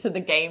segue into the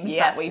games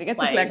that we get to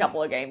play a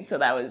couple of games. So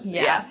that was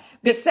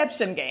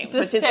deception games,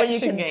 which is when you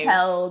can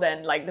tell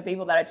then like the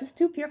people that are just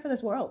too pure for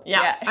this world.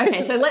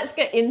 Okay, so let's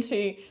get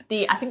into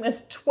I think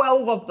there's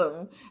 12 of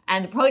them,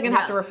 and probably going to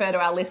have to refer to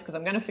our list because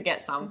I'm going to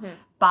forget some.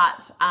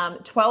 But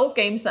 12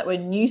 games that were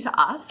new to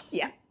us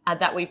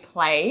that we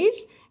played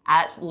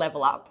at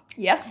LevelUp.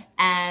 Yes.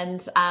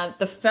 And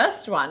the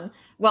first one,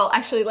 well,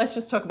 actually, let's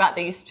just talk about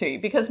these two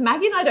because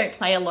Maggie and I don't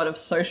play a lot of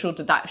social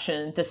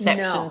deduction,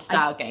 deception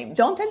style games.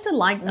 Don't tend to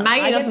like them.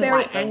 Maggie doesn't get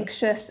very like them.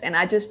 anxious and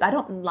I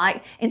don't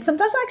like, and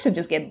sometimes I actually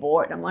just get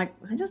bored. I'm like,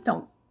 I just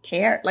don't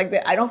care. Like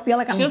I don't feel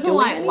like I'm doing anything. She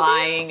doesn't like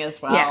lying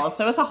as well.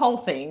 So it's a whole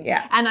thing.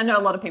 And I know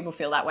a lot of people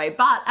feel that way.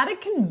 But at a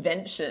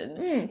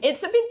convention,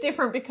 it's a bit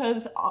different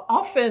because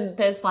often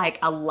there's like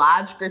a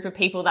large group of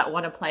people that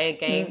want to play a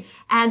game.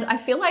 And I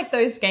feel like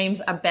those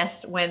games are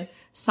best when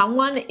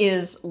someone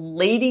is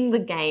leading the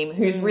game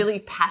who's really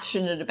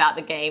passionate about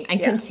the game and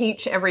can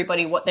teach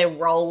everybody what their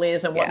role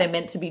is and what they're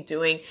meant to be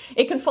doing.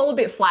 It can fall a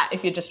bit flat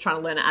if you're just trying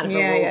to learn it out of a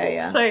rule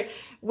book. So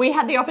we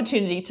had the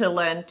opportunity to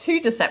learn 2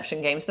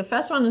 deception games. The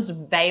first one is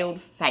Veiled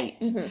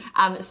Fate.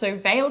 So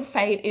Veiled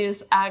Fate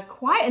is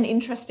quite an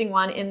interesting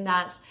one in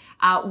that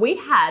we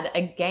had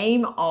a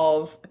game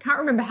of, I can't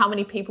remember how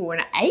many people were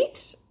in it,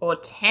 8 or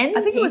 10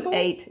 I think it was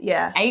 8,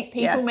 8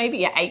 people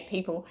maybe, 8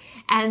 people.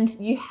 And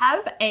you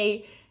have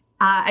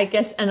I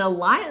guess, an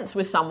alliance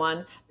with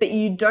someone, but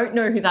you don't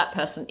know who that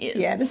person is.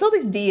 There's all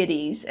these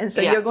deities, and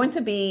so you're going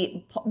to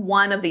be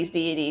one of these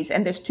deities,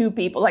 and there's 2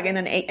 people, like in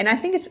an 8, and I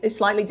think it's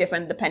slightly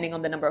different depending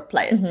on the number of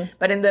players.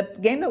 But in the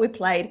game that we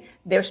played,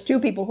 there's 2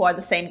 people who are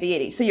the same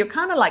deity. So you're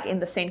kind of like in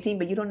the same team,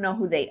 but you don't know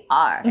who they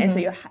are. And so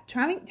you're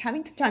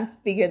having to try and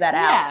figure that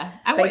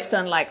out based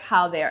on like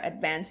how they're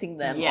advancing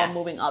them or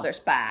moving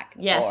others back.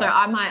 So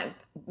I might...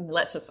 I'm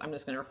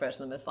just going to refer to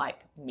them as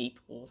like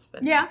meeples.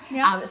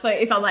 But, so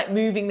if I'm like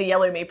moving the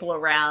yellow meeple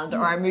around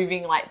or I'm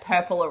moving like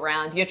purple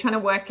around, you're trying to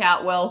work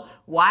out, well,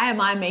 why am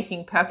I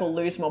making purple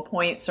lose more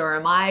points, or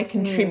am I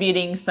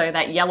contributing so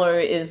that yellow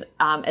is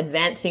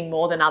advancing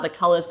more than other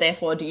colors?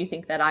 Therefore, do you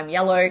think that I'm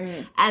yellow?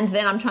 And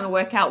then I'm trying to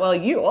work out, well,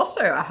 you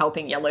also are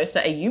helping yellow.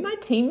 So are you my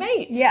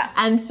teammate?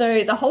 And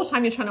so the whole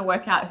time you're trying to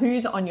work out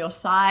who's on your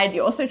side.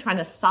 You're also trying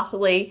to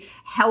subtly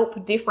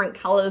help different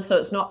colors so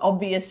it's not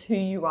obvious who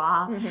you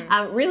are.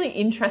 Really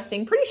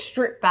interesting, pretty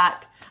stripped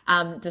back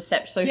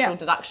social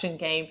deduction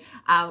game.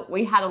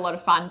 We had a lot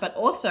of fun, but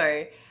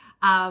also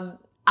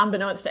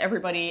unbeknownst to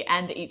everybody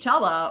and each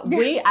other,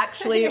 we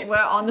actually were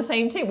on the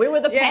same team. We were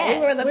the pair.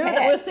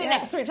 We were sitting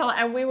next to each other,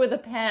 and we were the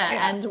pair,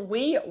 and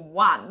we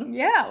won.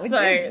 Yeah,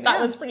 that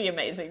was pretty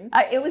amazing.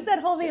 It was that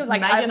whole thing. It was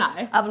like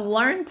I've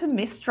learned to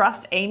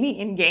mistrust Amy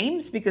in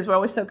games because we're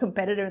always so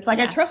competitive. It's like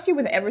I trust you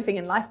with everything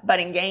in life, but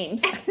in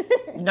games,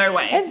 no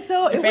way. And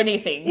so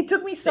anything, it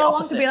took me so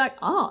long to be like,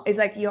 oh, it's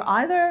like you're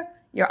either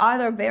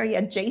very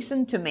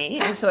adjacent to me,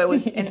 and so it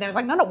was, and there was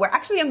like, no, we're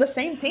actually on the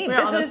same team.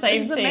 We're on the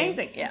same team.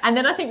 Amazing. Yeah. And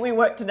then I think we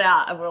worked it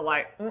out, and we were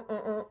like,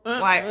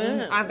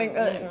 I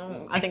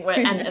think we're,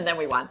 and then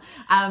we won.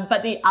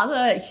 But the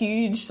other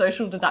huge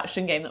social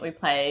deduction game that we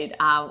played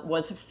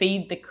was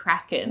Feed the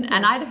Kraken,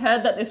 and I'd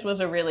heard that this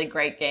was a really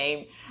great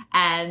game,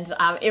 and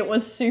it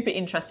was super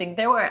interesting.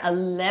 There were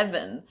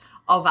 11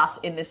 of us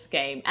in this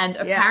game, and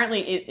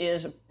apparently it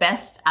is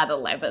best at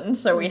 11,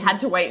 so we had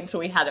to wait until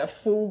we had a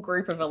full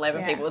group of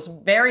 11 people. It was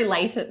very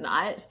late at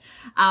night,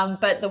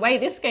 but the way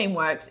this game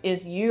works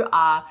is you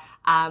are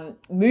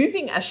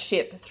moving a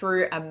ship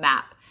through a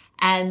map,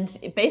 and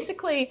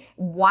basically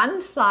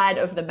one side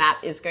of the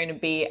map is going to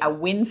be a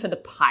win for the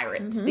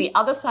pirates. The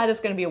other side is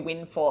going to be a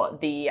win for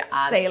the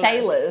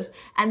sailors.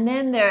 And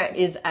then there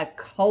is a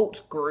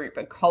cult group,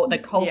 the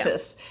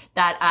cultists,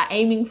 that are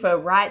aiming for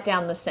right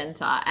down the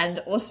center. And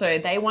also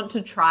they want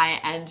to try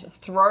and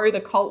throw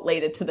the cult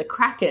leader to the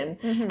Kraken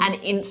and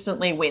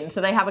instantly win. So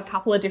they have a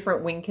couple of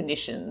different win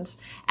conditions.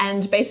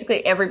 And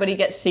basically everybody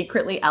gets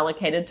secretly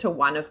allocated to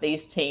one of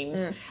these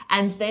teams.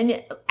 And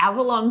then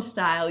Avalon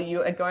style,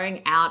 you are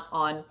going out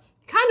on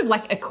kind of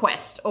like a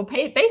quest, or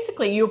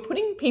basically you're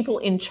putting people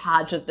in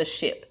charge of the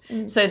ship.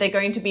 So they're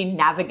going to be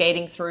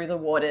navigating through the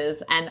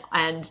waters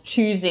and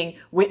choosing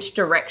which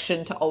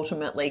direction to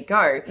ultimately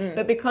go.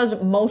 But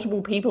because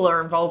multiple people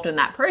are involved in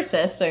that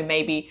process, so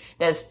maybe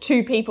there's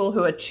 2 people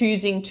who are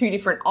choosing 2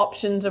 different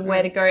options of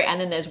where to go, and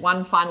then there's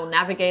one final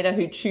navigator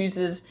who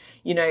chooses,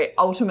 you know,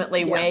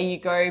 ultimately where you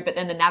go, but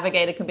then the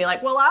navigator can be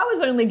like, well, I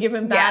was only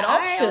given bad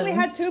options. I only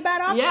had 2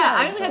 bad options. Yeah,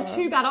 I only had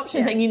 2 bad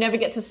options, and you never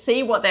get to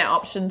see what their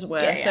options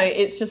were. So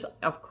it's just,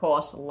 of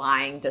course,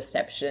 lying,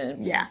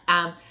 deception.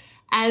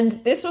 And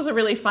this was a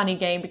really funny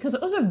game because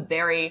it was a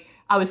very,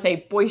 I would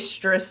say,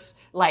 boisterous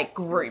like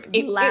group.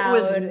 It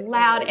was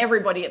loud.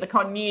 Everybody at the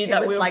con knew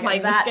that we were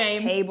playing this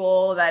game.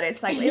 Table that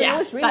it's like, it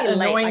was really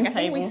late. Like, I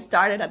think we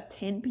started at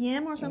 10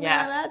 p.m. or something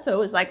like that. So it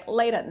was like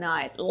late at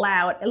night,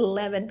 loud,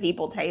 11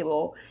 people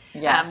table.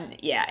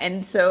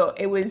 And so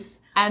it was.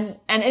 And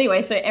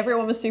anyway, so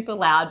everyone was super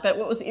loud. But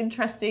what was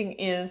interesting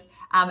is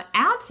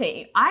our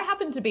team, I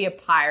happened to be a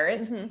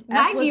pirate,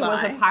 Maggie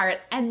was a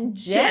pirate, and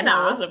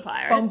Jenna was a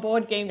pirate from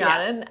Board Game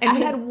Garden. And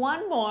we had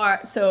one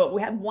more,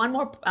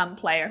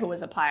 player who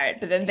was a pirate,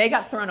 but then they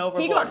got thrown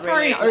overboard. He got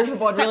thrown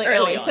overboard really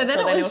early. So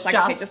then it was like,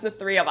 okay, just the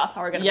 3 of us,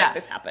 how are we going to make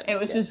this happen? It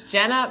was just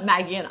Jenna,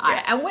 Maggie, and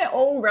I. And we're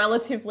all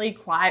relatively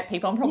quiet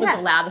people. I'm probably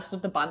the loudest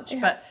of the bunch,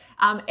 but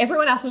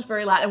everyone else was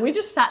very loud. And we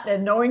just sat there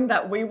knowing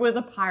that we were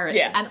the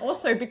pirates. And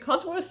also,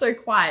 because we were so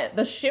quiet,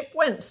 the ship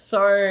went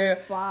so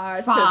far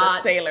to the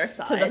sailor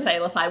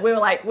side. We were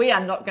like, we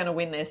are not going to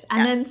win this.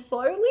 And then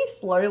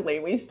slowly,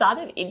 we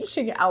started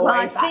inching our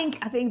way back.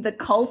 I think the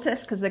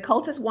cultists, because the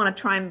cultists want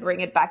to try and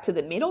bring it back to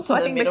the middle. So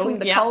I think between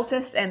the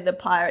cultists and the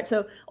pirates,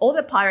 so all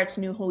the pirates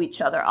knew who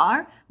each other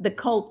are. The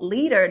cult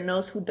leader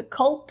knows who the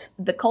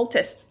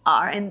cultists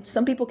are, and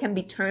some people can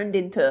be turned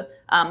into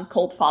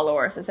cult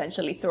followers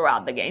essentially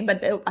throughout the game.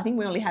 But I think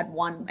we only had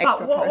one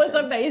extra But what was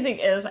amazing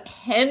is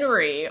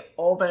Henry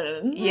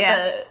Orban,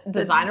 the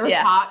designer of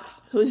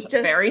parks, who's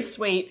just very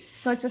sweet.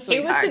 Such a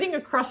sweetheart. He was sitting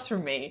across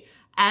from me.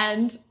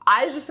 And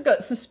I just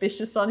got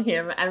suspicious on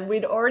him, and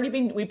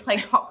we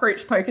played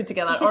cockroach poker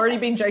together. I'd already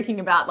been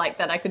joking about like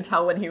that I could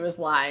tell when he was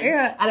lying.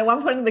 And at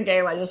one point in the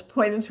game, I just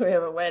pointed to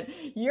him and went,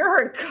 "You're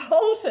a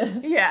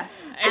cultist."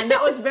 And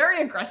that was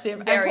very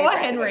aggressive. And poor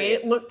Henry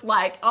looked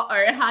like,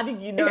 "Uh-oh, how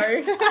did you know?"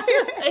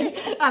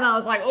 And I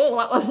was like, "Oh,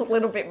 that was a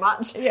little bit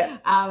much."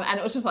 And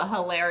it was just a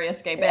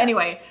hilarious game. But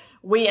anyway,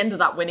 we ended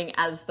up winning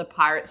as the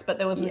pirates, but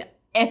there was an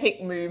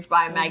epic move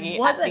by Maggie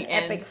at the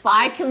end.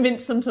 I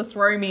convinced them to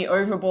throw me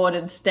overboard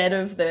instead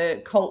of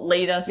the cult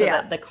leader so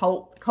that the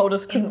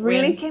cultists couldn't win. It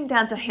really came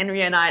down to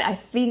Henry and I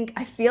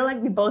feel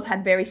like we both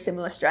had very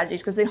similar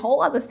strategies, because the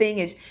whole other thing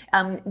is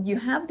you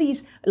have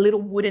these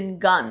little wooden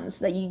guns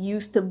that you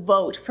use to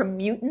vote for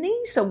mutiny.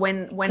 So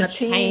when a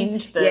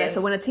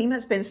team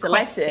has been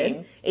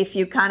selected, if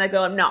you kind of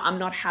go, no, I'm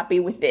not happy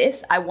with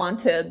this, I want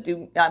to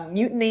do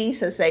mutiny,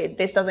 so say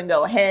this doesn't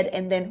go ahead,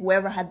 and then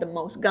whoever had the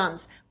most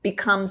guns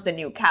becomes the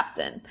new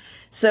captain.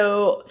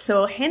 So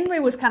Henry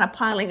was kind of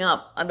piling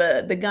up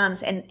the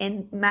guns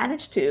and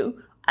managed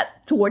to,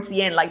 towards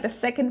the end, like the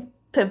second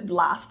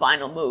last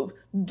final move,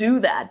 do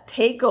that,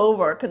 take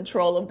over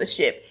control of the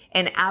ship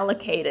and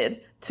allocate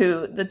it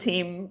to the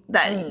team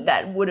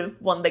that would have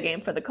won the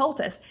game for the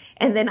cultists.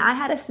 And then I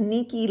had a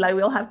sneaky, like,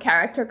 we'll have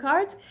character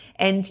cards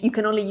and you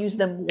can only use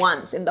them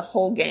once in the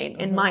whole game.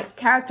 And my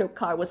character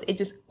card it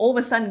just all of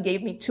a sudden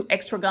gave me 2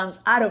 extra guns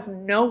out of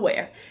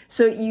nowhere.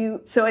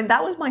 And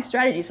that was my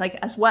strategy. It's like,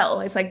 as well,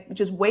 it's like,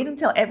 just wait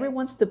until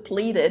everyone's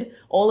depleted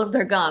all of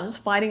their guns,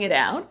 fighting it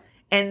out,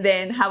 and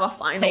then have a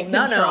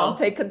final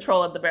take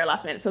control at the very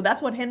last minute. So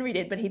that's what Henry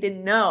did, but he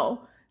didn't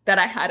know that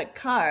I had a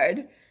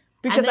card.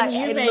 Because and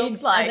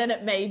then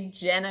it made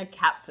Jenna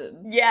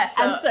captain. Yes.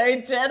 And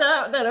so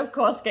Jenna then of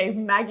course gave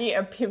Maggie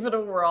a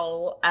pivotal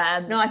role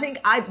and I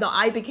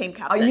became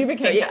captain. Oh, you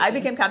became captain. I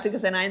became captain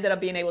because then I ended up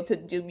being able to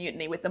do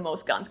mutiny with the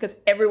most guns because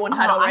everyone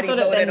had already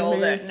voted all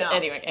that. No.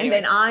 Anyway. And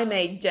then I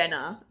made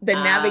Jenna the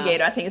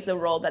navigator. I think is the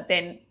role that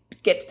then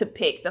gets to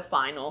pick the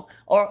final.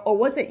 Or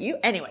was it you?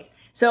 Anyways.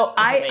 So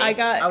I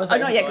got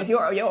because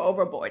you're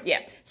overboard.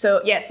 Yeah.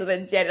 So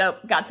then Jenna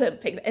got to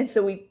pick and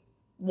so we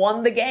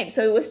won the game.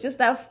 So it was just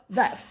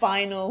that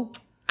final.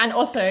 And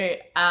also,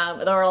 there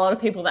were a lot of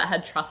people that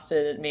had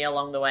trusted me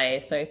along the way.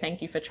 So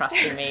thank you for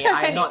trusting me.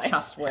 I'm not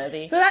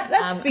trustworthy. So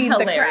that's Feed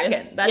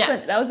hilarious. the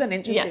Kraken. That was an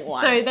interesting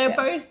one. So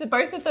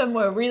both of them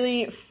were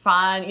really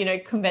fun,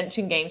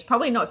 convention games.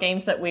 Probably not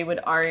games that we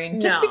would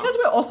own, just because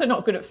we're also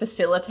not good at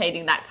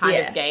facilitating that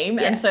kind of game.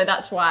 Yeah. And so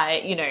that's why,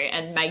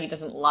 and Maggie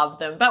doesn't love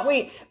them.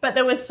 But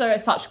there was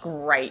such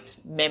great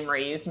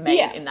memories made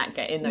in those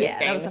games.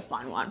 That was a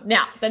fun one.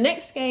 Now, the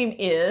next game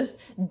is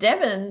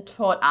Devon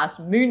taught us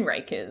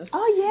Moonrakers.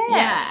 Oh, yes.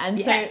 Yeah,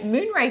 and so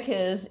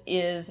Moonrakers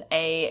is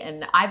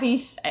an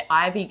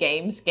IB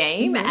Games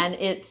game, and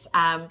it's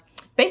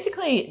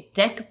basically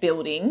deck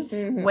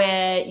building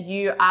where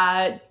you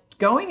are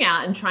going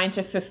out and trying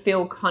to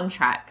fulfill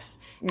contracts.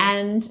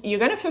 And you're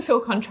going to fulfill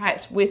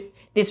contracts with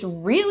this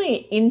really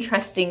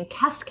interesting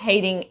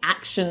cascading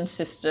action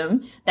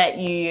system that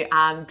you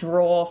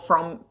draw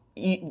from.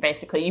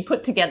 You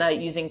put together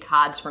using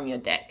cards from your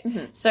deck.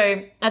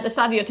 So at the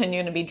start of your turn,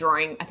 you're going to be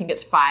drawing, I think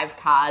it's 5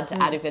 cards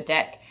out of your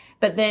deck.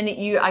 But then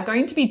you are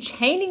going to be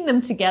chaining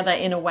them together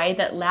in a way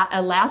that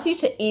allows you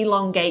to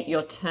elongate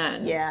your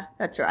turn. Yeah,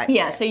 that's right.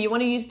 Yeah, so you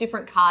want to use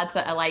different cards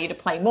that allow you to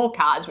play more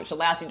cards, which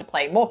allows you to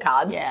play more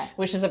cards,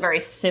 which is a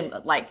very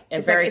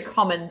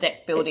common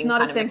deck building. It's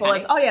not as simple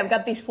as, I've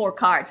got these 4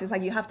 cards. It's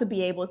like you have to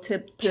be able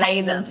to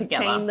chain them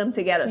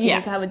together. So you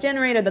need to have a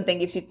generator that then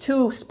gives you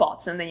 2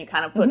 spots, and then you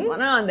kind of put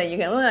one on, then you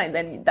can, and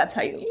then that's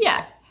how you.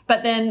 Yeah,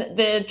 but then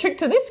the trick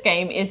to this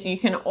game is you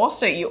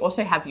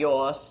also have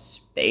your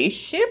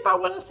spaceship. I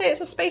want to say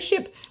it's a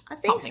spaceship. I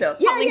think so.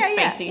 Something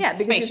spacey. Yeah,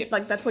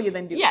 because that's what you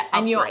then do. Yeah,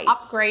 and you're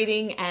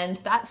upgrading, and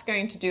that's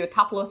going to do a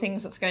couple of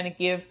things. It's going to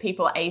give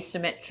people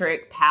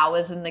asymmetric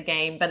powers in the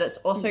game, but it's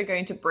also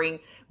going to bring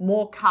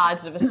more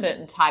cards of a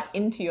certain type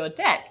into your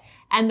deck.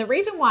 And the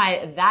reason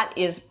why that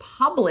is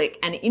public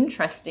and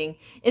interesting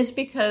is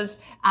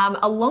because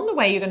along the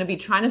way, you're going to be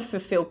trying to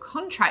fulfill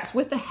contracts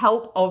with the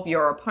help of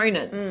your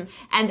opponents.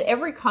 And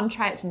every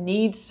contract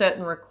needs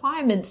certain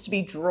requirements to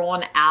be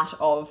drawn out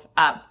of,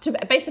 to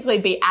basically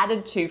be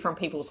added to from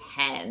people's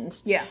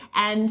hands. Yeah.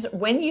 And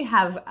when you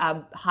have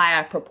a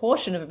higher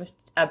proportion of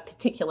a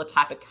particular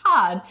type of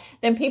card,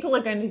 then people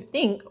are going to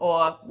think,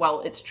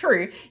 it's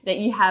true, that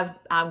you have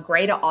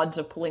greater odds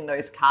of pulling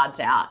those cards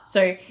out.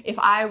 So if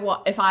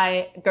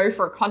I go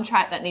for a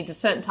contract that needs a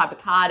certain type of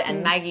card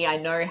and Maggie, I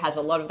know, has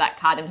a lot of that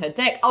card in her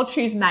deck, I'll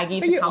choose Maggie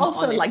to come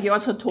on this. You're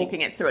also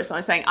talking it through. So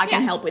I'm saying, I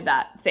can help with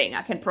that thing.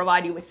 I can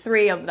provide you with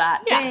 3 of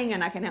that thing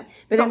and I can help.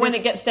 But when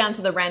it gets down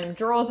to the random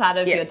draws out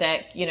of your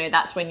deck,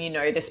 that's when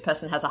this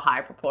person has a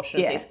higher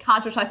proportion of these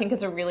cards, which I think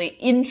is a really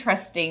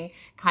interesting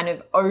kind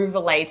of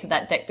overlay to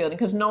that deck building,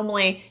 because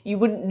normally you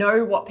wouldn't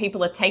know what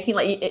people are taking.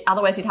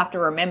 Otherwise you'd have to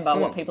remember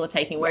what people are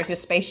taking, whereas your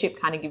spaceship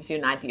kind of gives you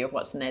an idea of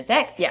what's in their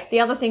deck. Yeah. The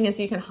other thing is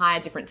you can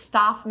hire different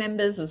staff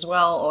members as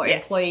well, or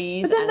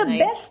employees. But then the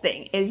best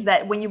thing is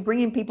that when you're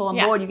bringing people on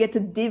board, you get to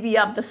divvy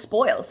up the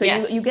spoils. So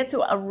you get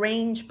to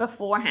arrange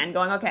beforehand,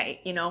 going,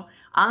 okay,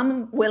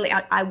 I'm willing,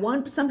 I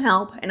want some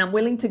help, and I'm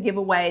willing to give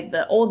away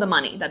all the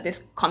money that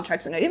this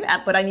contract's going to give,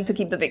 but I need to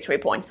keep the victory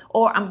points.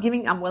 Or I'm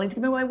willing to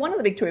give away one of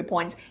the victory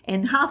points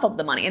and half of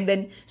the money. And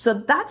then, so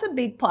that's a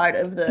big part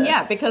of the...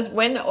 Yeah, because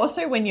when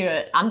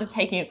you're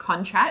undertaking a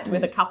contract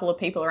with a couple of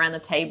people around the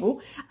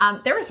table,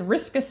 there is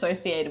risk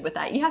associated with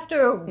that. You have to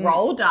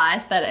roll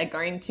dice that are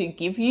going to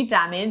give you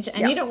damage,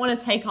 and you don't want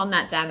to take on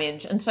that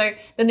damage. And so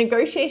the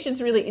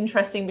negotiation's really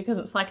interesting because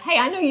it's like, hey,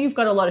 I know you've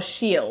got a lot of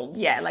shields.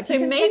 Yeah, so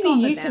maybe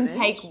you can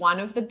take one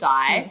of the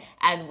die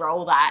and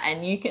roll that,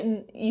 and you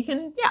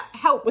can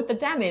help with the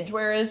damage.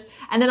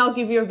 And then I'll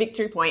give you a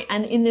victory point.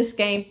 And in this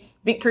game,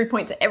 victory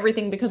points are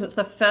everything because it's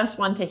the first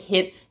one to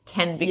hit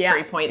 10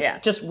 victory points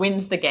just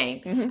wins the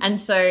game. And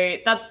so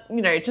that's,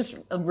 just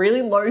a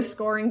really low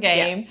scoring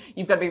game.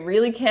 You've got to be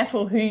really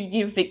careful who you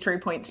give victory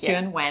points to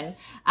and when.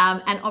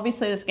 And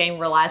obviously this game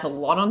relies a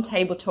lot on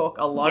table talk,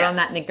 a lot on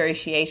that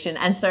negotiation.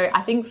 And so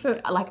I think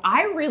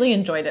I really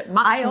enjoyed it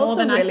much more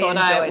than I thought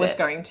I was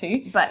going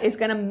to. But it's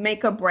going to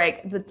make or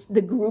break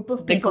the group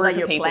of people that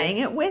you're playing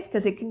it with,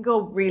 because it can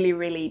go really,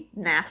 really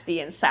nasty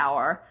and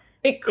sour.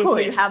 It could.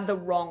 If you have the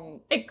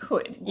wrong... It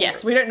could.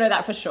 Yes, we don't know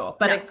that for sure,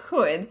 but it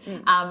could,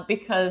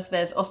 because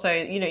there's also,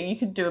 you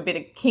could do a bit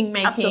of king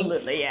making.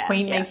 Absolutely,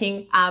 queen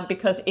making,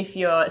 because if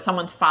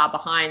someone's far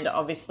behind,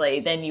 obviously,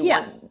 then you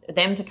want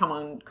them to come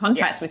on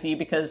contracts with you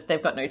because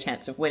they've got no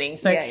chance of winning.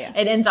 So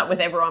it ends up with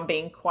everyone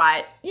being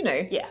quite,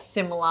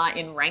 similar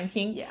in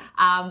ranking.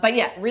 But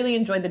really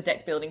enjoyed the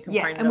deck building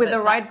component and with the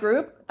right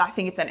group, I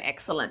think it's an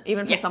excellent,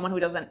 even for someone who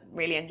doesn't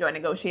really enjoy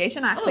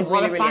negotiation, I actually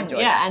really enjoyed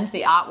it. And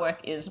the artwork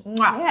is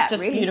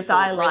just really beautiful,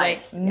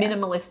 stylized,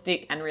 really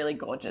minimalistic and really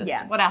gorgeous.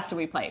 What else did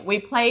we play? We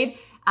played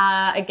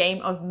a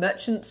game of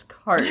Merchant's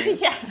Cove.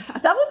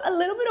 That was a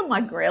little bit of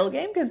my Grail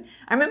game, because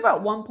I remember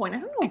at one point, I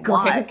don't know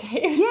why.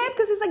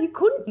 Because it's like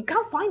you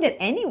can't find it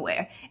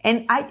anywhere.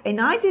 And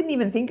I didn't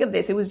even think of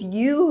this. It was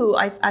you who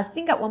I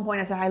think at one point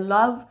I said, I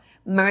love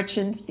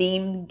merchant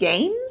themed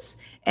games.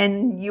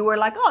 And you were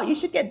like, oh, you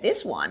should get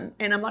this one.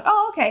 And I'm like,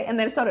 oh, okay. And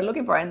then I started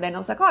looking for it. And then I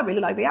was like, oh, I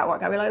really like the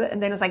artwork. I really like it.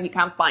 And then it's like, you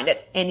can't find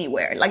it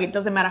anywhere. Like, it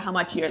doesn't matter how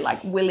much you're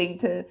like willing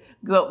to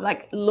go,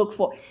 like, look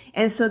for.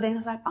 And so then I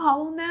was like,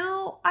 oh, well,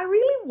 now I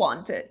really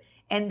want it.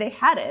 And they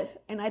had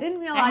it, and I didn't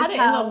realize they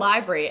had it in the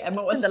library. And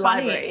what was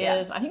funny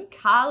is, I think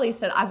Carly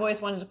said, I've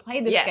always wanted to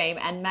play this game,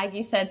 and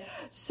Maggie said,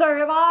 so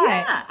have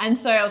I. And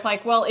so I was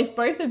like, well, if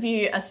both of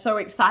you are so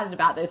excited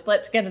about this,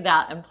 let's get it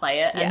out and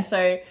play it. And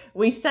so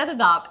we set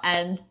it up,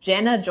 and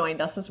Jenna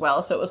joined us as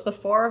well. So it was the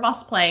four of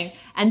us playing,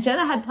 and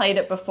Jenna had played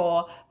it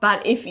before.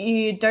 But if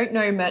you don't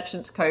know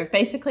Merchant's Cove,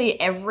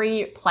 basically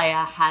every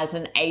player has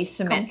an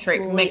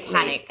asymmetric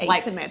mechanic.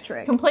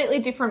 Asymmetric. Completely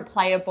different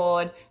player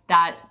board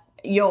that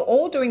you're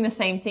all doing the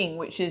same thing,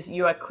 which is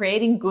you are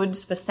creating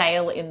goods for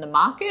sale in the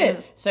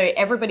market. So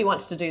everybody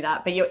wants to do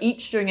that, but you're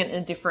each doing it in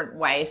a different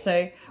way.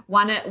 So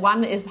one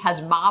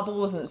has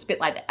marbles, and it's a bit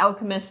like the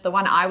Alchemist. The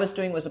one I was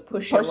doing was a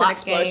push your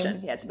luck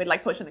game. Yeah, it's a bit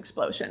like Push and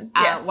Explosion.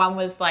 One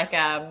was like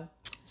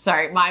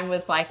mine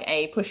was like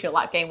a push your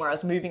luck game where I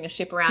was moving a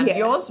ship around.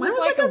 Yours was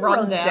like a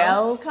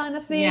rondelle kind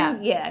of thing.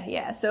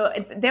 Yeah. So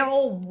they're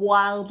all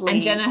wildly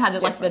And Jenna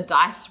had like the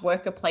dice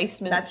worker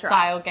placement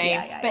style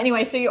game. But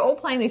anyway, so you're all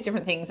playing these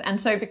different things.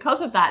 And so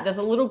because of that, there's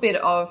a little bit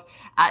of,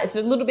 it's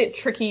a little bit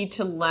tricky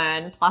to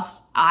learn.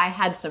 Plus, I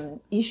had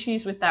some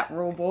issues with that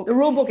rule book. The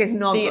rule book is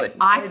not good.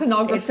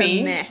 Iconography, it's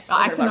a mess. The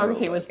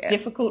iconography was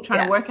difficult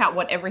trying to work out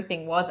what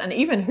everything was, and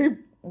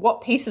even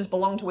what pieces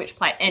belong to which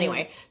player.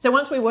 Anyway, so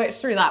once we worked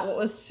through that, what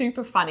was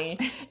super funny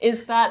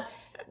is that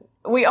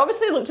we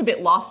obviously looked a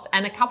bit lost,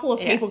 and a couple of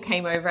people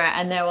came over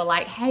and they were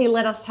like, hey,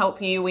 let us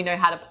help you. We know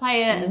how to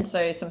play it. And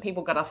so some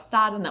people got us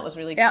started, and that was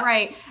really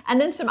great. And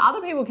then some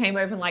other people came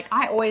over and like,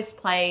 I always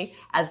play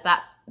as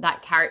that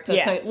character,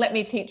 so let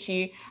me teach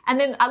you. And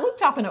then I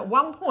looked up, and at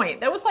one point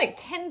there was like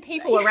 10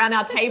 people around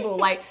our table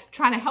like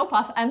trying to help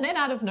us, and then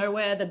out of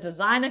nowhere the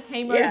designer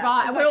came over,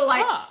 and we were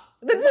like,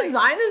 the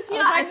designer's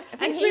here.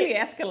 And he really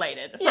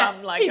escalated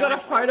from like... He got a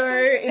photo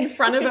in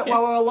front of it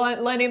while we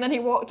were learning, then he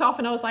walked off,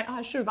 and I was like,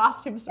 I should have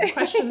asked him some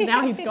questions.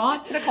 Now he's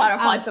gone. Should have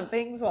clarified some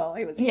things while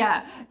he was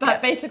here.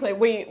 But basically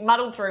we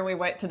muddled through and we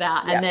worked it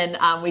out, and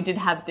then we did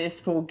have this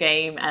full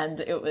game, and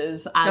it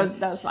was, that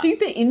was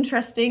super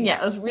interesting.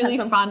 It was really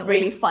fun.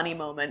 Really funny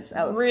moments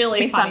of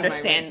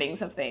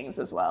misunderstandings of things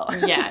as well.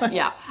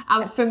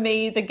 For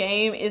me, the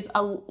game is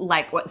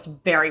what's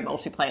very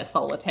multiplayer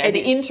solitaire.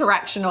 The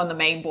interaction on the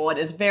main board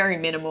is very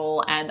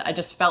minimal, and I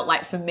just felt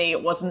like for me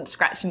it wasn't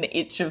scratching the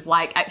itch of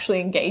like actually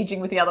engaging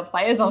with the other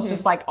players. I was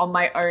just like on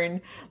my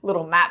own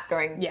little map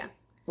going,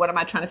 what am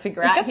I trying to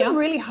figure out here? It's got some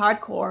really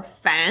hardcore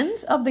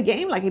fans of the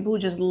game, like people who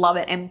just love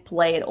it and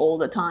play it all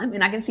the time.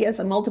 And I can see as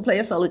a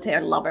multiplayer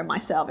solitaire lover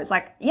myself, it's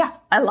like,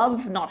 I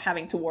love not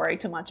having to worry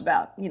too much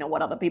about,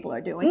 what other people are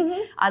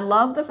doing. I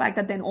love the fact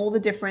that then all the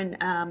different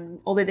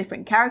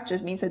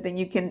characters means that then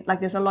you can, like,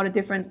 there's a lot of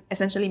different,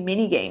 essentially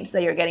mini games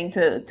that you're getting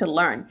to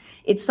learn.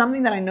 It's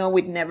something that I know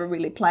we'd never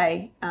really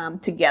play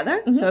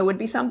together. So it would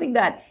be something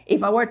that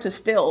if I were to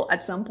still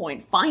at some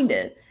point find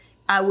it,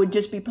 I would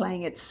just be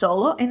playing it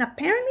solo. And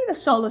apparently the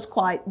solo is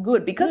quite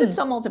good because it's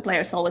a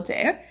multiplayer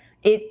solitaire.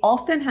 It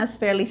often has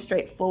fairly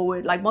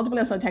straightforward, like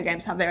multiplayer solitaire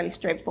games have very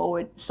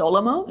straightforward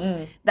solo modes.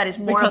 That is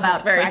more because about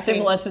it's very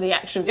similar to the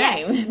actual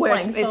game. Where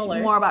it's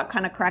more about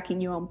kind of cracking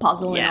your own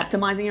puzzle and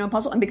optimizing your own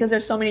puzzle. And because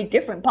there's so many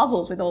different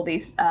puzzles with all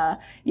these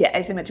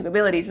asymmetric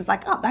abilities, it's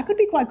like, that could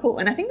be quite cool.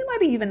 And I think there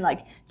might be even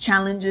like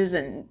challenges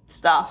and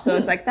stuff. So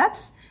it's like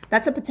that's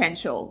a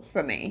potential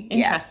for me.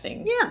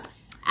 Interesting. Yeah.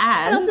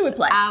 And what else did we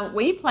play?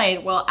 We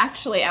played, well,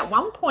 actually, at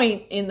one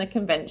point in the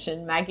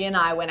convention, Maggie and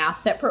I went our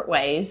separate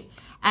ways,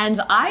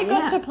 and I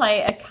got to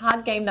play a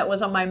card game that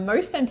was on my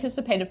most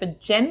anticipated for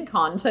Gen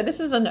Con. So this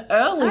is an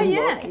early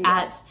look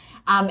at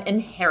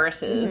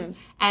Inheritors.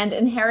 And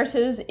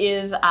Inheritors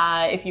is,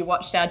 if you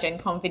watched our Gen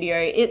Con video,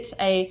 it's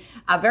a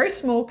very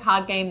small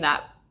card game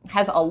that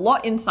has a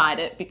lot inside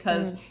it,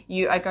 because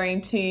you are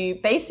going to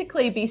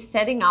basically be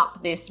setting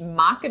up this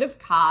market of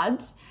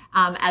cards,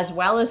 as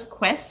well as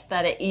quests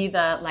that are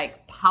either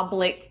like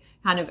public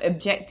kind of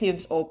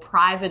objectives or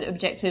private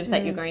objectives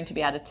that you're going to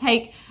be able to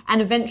take.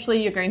 And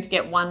eventually you're going to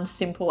get one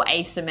simple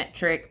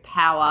asymmetric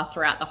power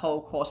throughout the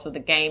whole course of the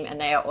game. And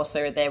they are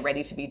also there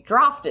ready to be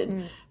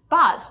drafted.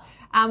 But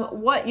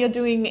what you're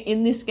doing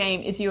in this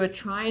game is you are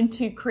trying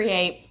to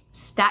create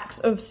stacks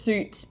of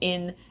suits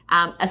in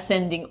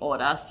ascending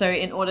order. So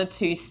in order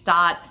to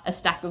start a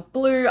stack of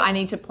blue, I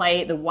need to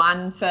play the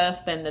 1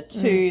 first, then the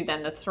 2,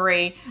 then the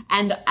 3.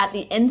 And at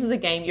the end of the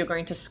game, you're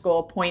going to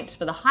score points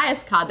for the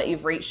highest card that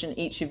you've reached in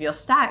each of your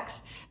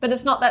stacks. But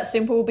it's not that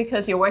simple,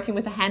 because you're working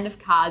with a hand of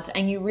cards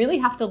and you really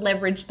have to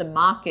leverage the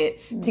market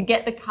to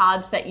get the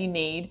cards that you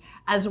need,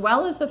 as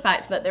well as the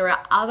fact that there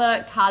are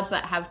other cards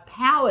that have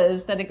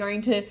powers that are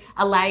going to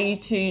allow you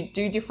to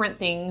do different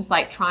things,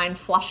 like try and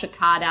flush a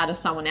card out of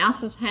someone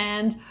else's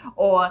hand,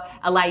 or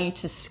allow you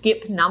to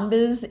skip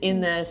numbers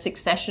in the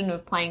succession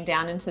of playing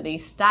down into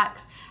these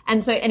stacks.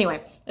 And so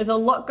anyway, there's a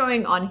lot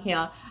going on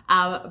here.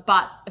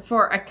 But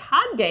for a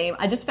card game,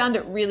 I just found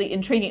it really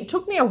intriguing. It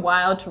took me a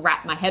while to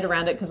wrap my head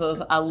around it, because there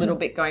was a little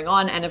bit going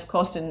on. And of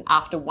course,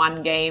 after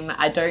one game,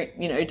 I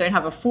don't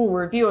have a full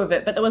review of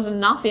it, but there was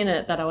enough in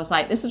it that I was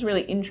like, this is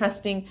really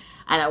interesting,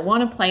 and I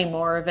want to play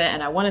more of it,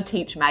 and I want to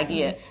teach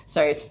Maggie it.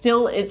 So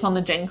it's on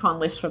the Gen Con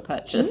list for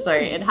purchase. So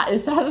it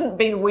hasn't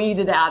been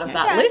weeded out of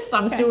that list.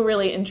 I'm still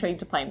really intrigued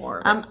to play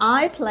more of it.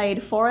 I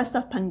played Forest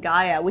of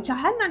Pangaia, which I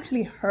hadn't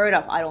actually heard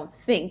of, I don't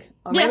think.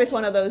 Or maybe it's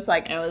one of those,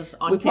 like, it was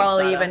on we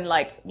probably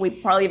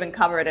even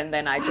covered, and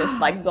then I just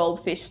like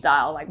goldfish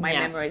style, like my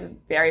memory is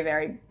very,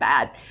 very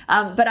bad.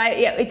 But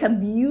it's a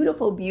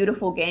beautiful,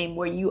 beautiful game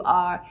where you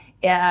are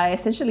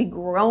essentially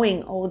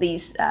growing all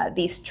these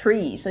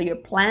trees. So you're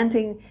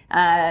planting,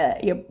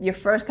 you're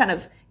first kind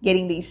of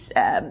getting these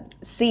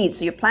seeds.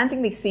 So you're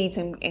planting these seeds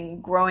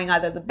and growing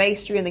either the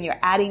base tree, and then you're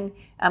adding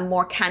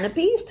more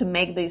canopies to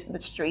make the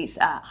trees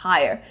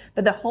higher.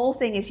 But the whole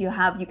thing is you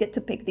get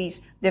to pick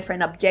these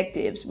different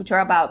objectives, which are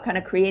about kind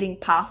of creating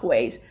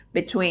pathways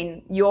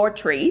between your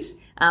trees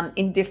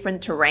in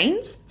different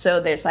terrains.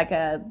 So there's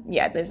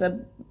there's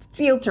a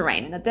field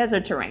terrain and a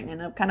desert terrain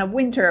and a kind of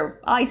winter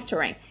ice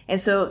terrain.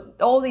 And so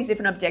all these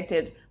different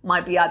objectives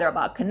might be either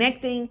about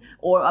connecting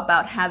or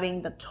about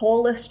having the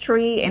tallest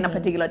tree in a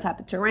particular type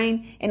of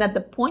terrain. And at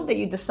the point that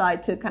you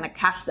decide to kind of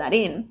cash that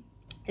in,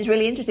 it's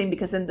really interesting,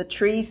 because then the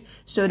trees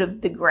sort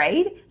of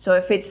degrade. So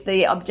if it's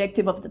the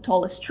objective of the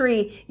tallest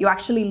tree, you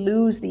actually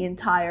lose the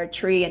entire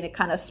tree, and it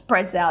kind of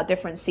spreads out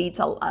different seeds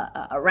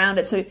around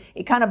it. So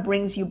it kind of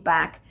brings you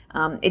back.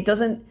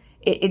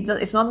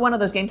 It's not one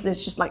of those games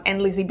that's just like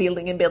endlessly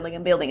building and building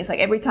and building. It's like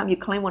every time you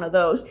claim one of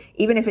those,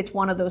 even if it's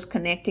one of those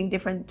connecting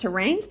different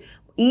terrains,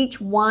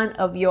 each one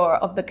of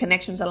the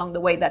connections along the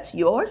way that's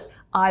yours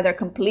either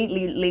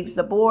completely leaves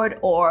the board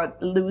or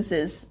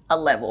loses a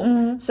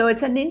level. So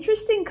it's an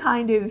interesting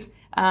kind of,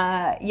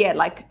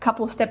 like a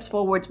couple of steps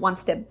forwards, one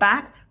step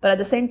back. But at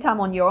the same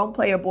time, on your own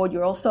player board,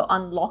 you're also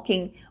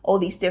unlocking all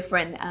these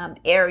different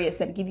areas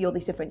that give you all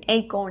these different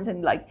acorns,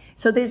 and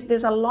so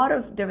there's a lot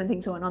of different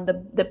things going on.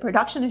 The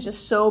production is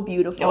just so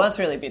beautiful. It was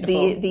really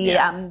beautiful.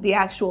 The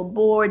actual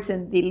boards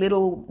and the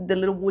little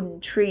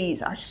wooden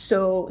trees are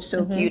so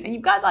cute, and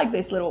you've got like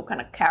this little kind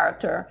of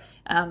character.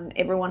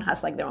 Everyone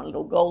has like their own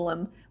little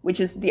golem, which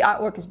is, the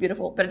artwork is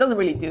beautiful, but it doesn't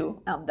really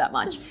do that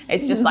much.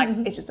 It's just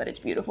that it's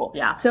beautiful.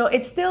 Yeah. So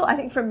it's still, I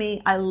think for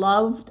me, I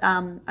loved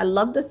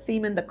the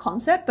theme and the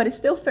concept, but it's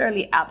still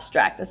fairly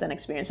abstract as an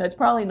experience. So it's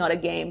probably not a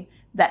game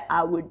that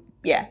I would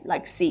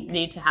seek.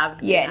 Need to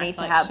have.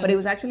 But it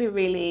was actually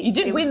really... You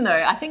did win though.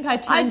 I think I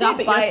turned up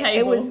at your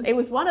table. It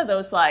was one of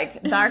those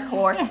like dark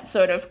horse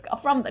sort of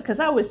because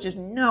I was just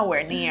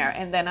nowhere near,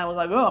 and then I was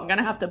like, oh, I'm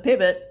gonna have to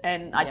pivot,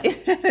 and I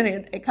did,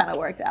 and it kind of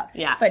worked out.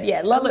 Yeah. But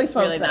lovely folks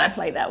really that nice. I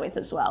played that with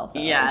as well. So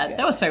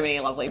there were so many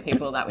lovely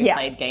people that we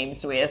played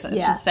games with. I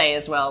should say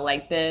as well,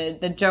 like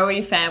the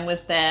Joey fam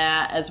was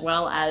there, as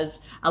well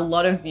as a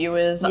lot of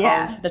viewers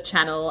of the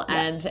channel.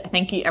 And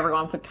thank you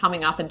everyone for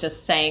coming up and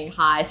just saying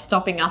hi,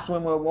 stopping us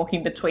when we were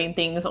walking between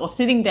things, or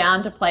sitting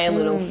down to play a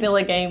little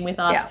filler game with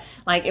us.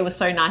 Like, it was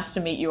so nice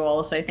to meet you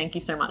all, so thank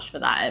you so much for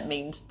that. It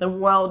means the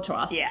world to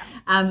us.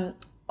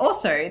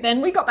 Also,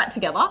 then we got back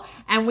together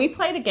and we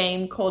played a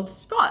game called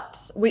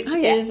Spots, which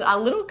is a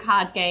little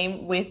card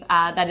game with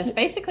that is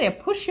basically a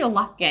push your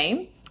luck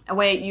game,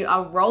 where you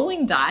are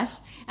rolling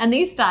dice, and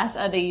these dice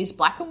are these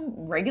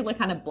regular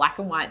kind of black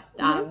and white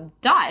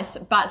dice,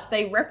 but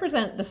they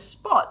represent the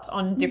spots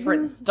on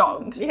different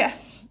dogs.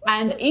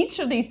 And each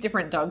of these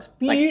different dogs,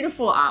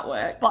 beautiful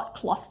artwork. Spot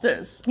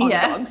clusters on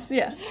dogs.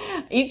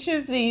 Each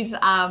of these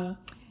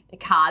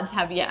cards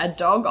have a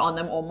dog on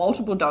them, or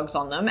multiple dogs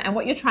on them. And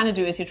what you're trying to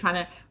do is you're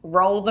trying to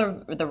roll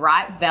the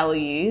right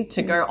value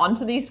to go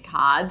onto these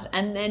cards,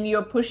 and then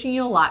you're pushing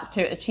your luck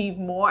to achieve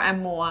more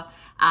and more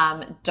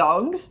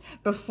dogs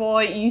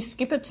before you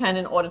skip a turn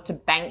in order to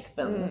bank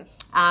them.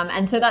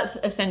 And so that's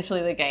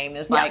essentially the game.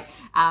 There's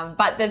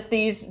but there's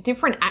these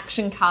different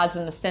action cards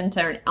in the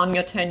center, and on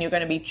your turn you're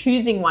going to be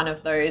choosing one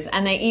of those,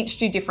 and they each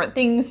do different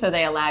things. So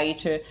they allow you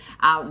to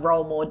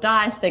roll more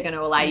dice. They're going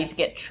to allow you to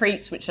get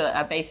treats, which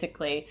are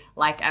basically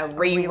like a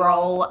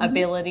re-roll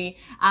ability.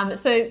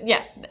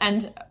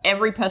 And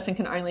every person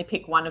can only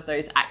pick one of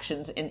those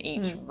actions in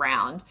each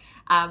round.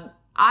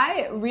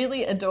 I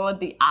really adored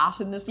the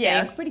art in this game.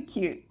 Yeah, it's pretty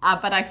cute.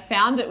 But I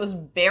found it was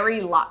very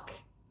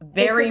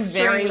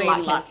very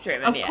luck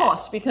driven. Of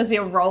course, because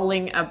you're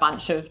rolling a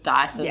bunch of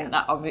dice, and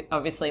that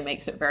obviously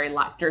makes it very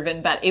luck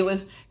driven. But it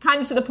was kind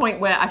of to the point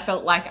where I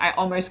felt like I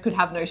almost could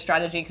have no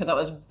strategy because I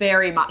was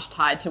very much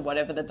tied to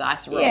whatever the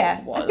dice roll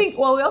was. I think,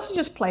 well, we also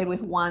just played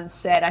with one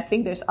set. I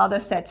think there's other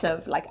sets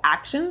of like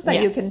actions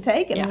that you can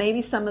take, and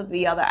maybe some of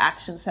the other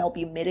actions help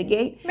you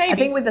mitigate. Maybe. I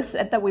think with the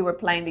set that we were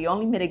playing, the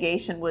only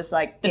mitigation was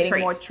like getting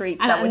more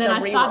treats. And then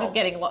I started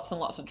getting lots and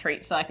lots of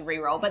treats so I could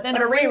re-roll. But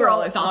then a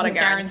re-roll is not a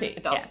guarantee.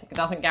 It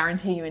doesn't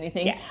guarantee you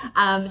anything.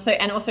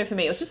 And also for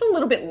me, it was just a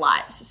little bit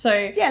light. So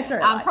it's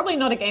very light. Probably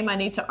not a game I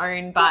need to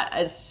own, but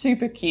it's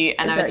super cute,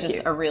 and I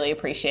really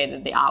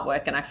appreciated the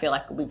artwork, and I feel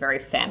like it'll be very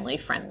family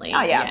friendly.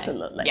 Oh yeah,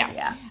 absolutely.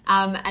 Yeah.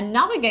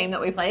 Another game that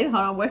we played.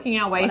 Hold on, working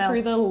our way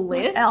through the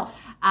list. What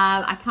else?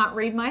 I can't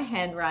read my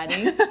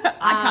handwriting.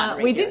 I can't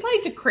read we did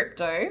play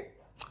Decrypto.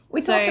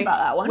 We talked about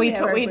that one. We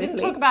didn't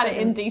talk about it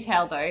in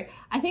detail, though.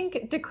 I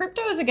think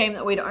Decrypto is a game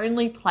that we'd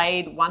only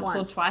played once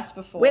or twice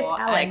before. With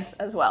Alex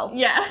as well.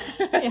 Yeah.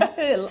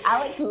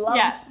 Alex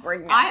loves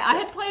bringing it. I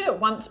had played it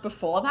once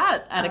before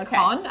that at a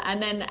con,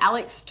 and then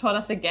Alex taught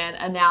us again,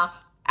 and now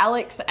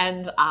Alex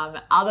and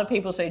other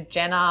people, so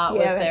Jenna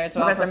was there as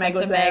well. Professor Meg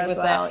was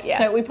there. Yeah.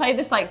 So we played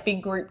this like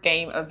big group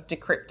game of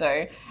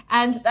Decrypto,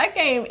 and that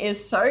game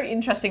is so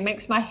interesting,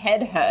 makes my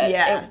head hurt.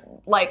 Yeah.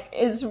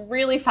 Is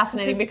really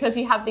fascinating because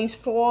you have these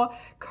 4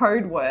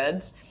 code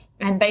words,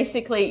 and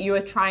basically you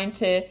are trying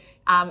to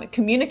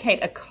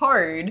communicate a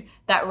code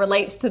that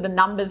relates to the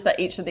numbers that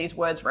each of these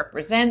words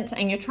represent,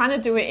 and you're trying to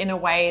do it in a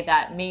way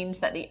that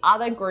means that the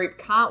other group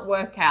can't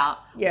work out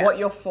what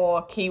your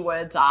 4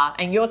 keywords are,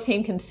 and your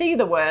team can see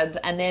the words,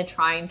 and they're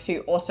trying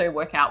to also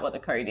work out what the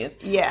code is.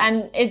 Yeah.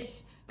 And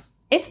it's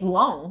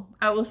long.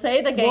 I will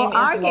say the game is long.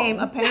 Well, our game,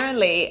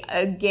 apparently,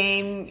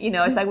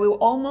 it's like we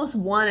almost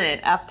won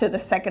it after the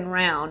second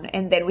round,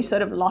 and then we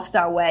sort of lost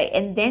our way,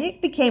 and then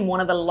it became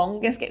one of the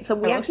longest games. So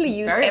we actually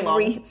used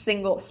every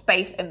single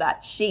space in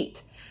that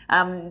sheet.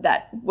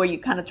 Where you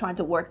kind of trying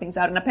to work things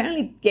out, and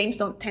apparently games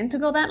don't tend to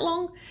go that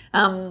long,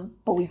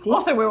 but we did.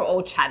 Also, we were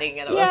all chatting,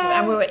 and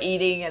and we were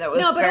eating, and it was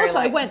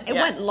it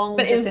went long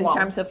just in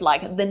terms of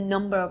like the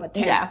number of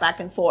attempts back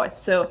and forth.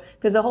 So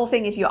because the whole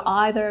thing is you're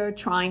either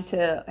trying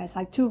to, it's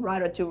like 2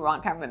 right or 2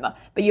 wrong, I can't remember,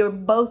 but you're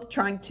both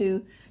trying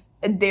to.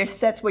 There's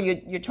sets where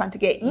you're trying to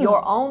get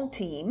your own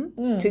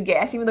team to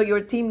guess, even though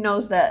your team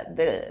knows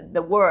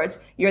the words.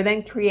 You're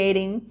then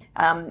creating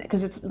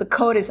because the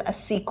code is a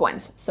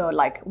sequence. So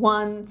like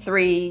 1,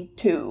 3,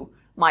 2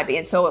 might be,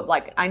 and so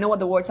like I know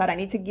what the words are. I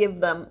need to give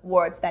them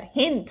words that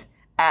hint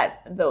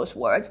at those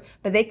words,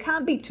 but they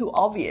can't be too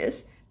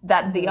obvious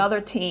that the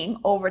other team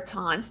over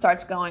time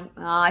starts going,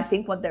 I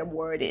think what their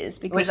word is,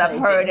 because I've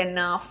heard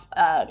enough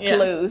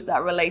clues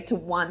that relate to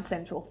one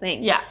central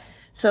thing. Yeah.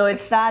 So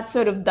it's that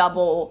sort of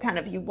double kind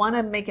of, you want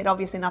to make it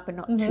obvious enough but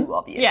not too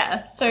obvious.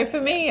 Yeah. So for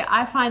me,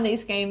 I find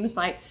these games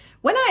like,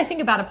 when I think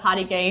about a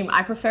party game,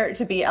 I prefer it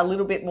to be a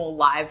little bit more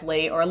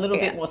lively or a little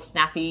bit more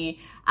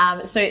snappy.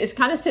 So it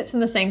kind of sits in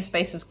the same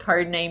space as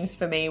Codenames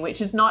for me, which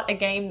is not a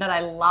game that I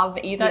love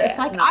either. It's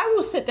like, I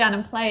will sit down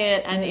and play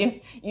it, and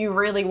if you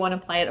really want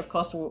to play it, of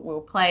course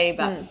we'll play,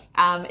 but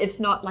it's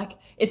not like,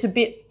 it's a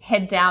bit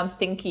head down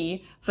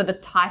thinky for the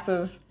type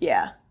of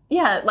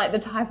like the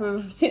type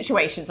of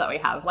situations that we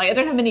have. Like, I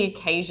don't have many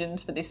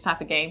occasions for this type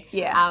of game.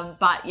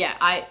 But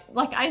I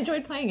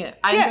enjoyed playing it.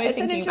 I enjoyed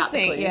thinking about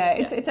the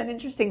clues. It's an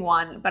interesting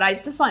one, but I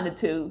just find it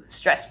too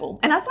stressful.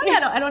 And I find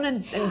I don't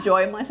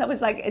enjoy myself.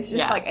 It's like, it's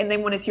just like, and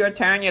then when it's your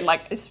turn, you're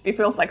like, it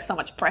feels like so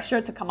much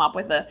pressure to come up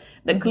with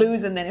the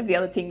clues, and then if the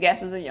other team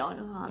guesses it, you're like,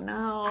 oh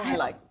no.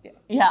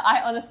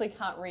 I honestly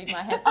can't read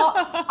my head.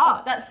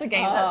 That's the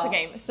game. That's the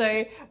game.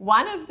 So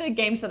one of the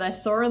games that I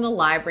saw in the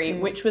library,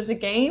 which was a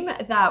game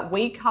that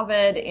we covered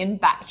in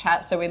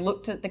Backchat, so we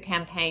looked at the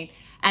campaign,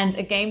 and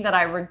a game that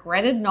I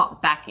regretted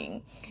not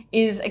backing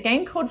is a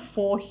game called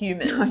For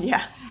Humours.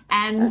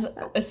 And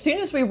as soon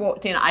as we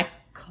walked in, I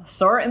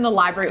saw it in the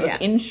library. It was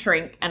in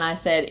shrink, and I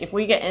said, if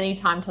we get any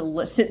time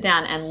to sit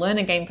down and learn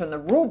a game from the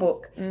rule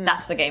book,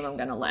 that's the game I'm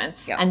going to learn.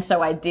 And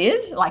so I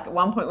did. Like, at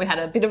one point we had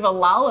a bit of a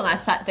lull, and I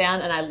sat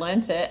down and I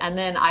learnt it, and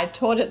then I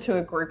taught it to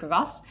a group of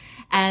us.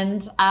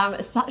 And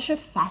such a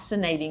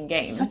fascinating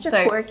game. Such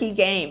a quirky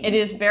game. It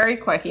is very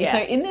quirky. So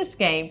in this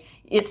game,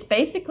 it's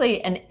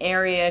basically an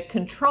area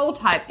control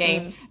type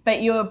game,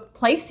 but you're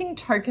placing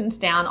tokens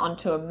down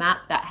onto a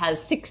map that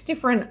has 6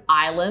 different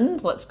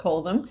islands, let's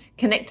call them,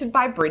 connected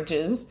by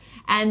bridges,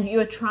 and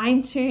you're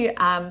trying to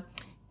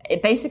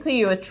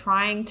you are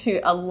trying to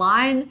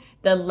align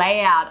the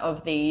layout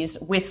of these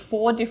with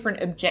 4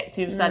 different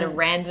objectives that are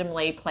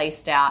randomly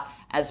placed out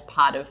as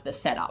part of the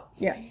setup.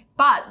 Yeah.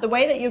 But the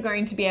way that you're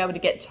going to be able to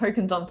get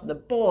tokens onto the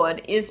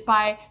board is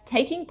by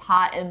taking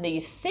part in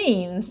these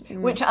scenes,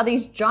 which are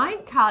these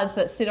giant cards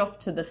that sit off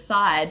to the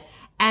side.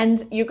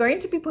 And you're going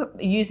to be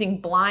using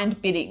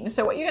blind bidding.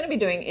 So what you're going to be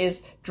doing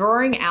is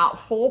drawing out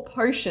 4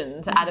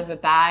 potions out of a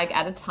bag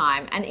at a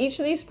time. And each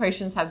of these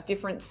potions have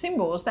different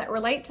symbols that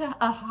relate to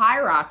a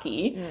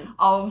hierarchy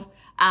of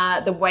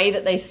the way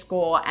that they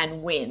score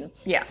and win.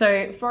 Yeah.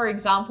 So, for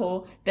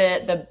example,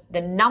 the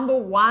number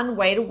 1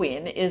 way to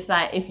win is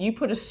that if you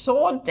put a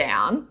sword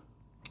down,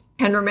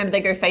 and remember, they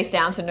go face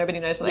down, so nobody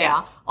knows where they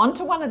are,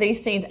 onto one of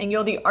these scenes, and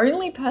you're the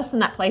only person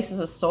that places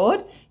a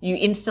sword, you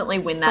instantly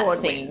win that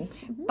scene.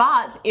 Wins.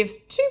 But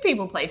if 2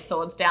 people place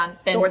swords down,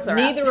 then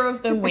neither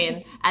of them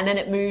win, and then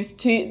it moves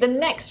to the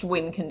next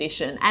win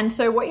condition. And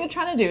so what you're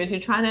trying to do is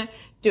you're trying to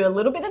do a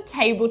little bit of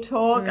table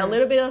talk, a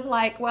little bit of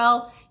like,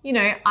 well, you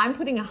know, I'm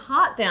putting a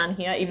heart down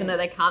here, even though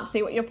they can't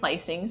see what you're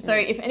placing. So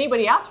if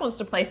anybody else wants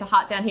to place a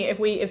heart down here,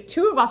 if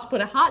 2 of us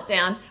put a heart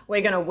down, we're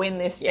going to win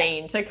this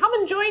scene. So come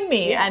and join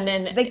me. And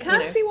then they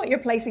can't see what you're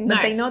placing,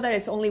 but they know that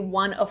it's only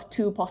one of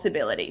 2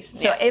 possibilities.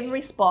 So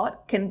every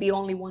spot can be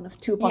only one of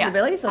 2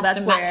 possibilities. So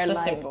that's where,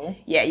 like,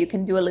 you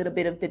can do a little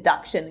bit of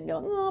deduction and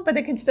go, oh, but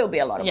there can still be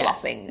a lot of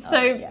bluffing.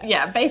 So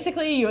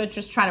basically you're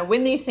just trying to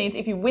win these scenes.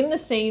 If you win the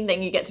scene,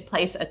 then you get to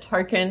place a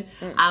token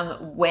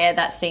where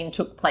that scene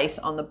took place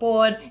on the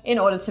board, in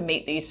order to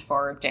meet these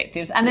 4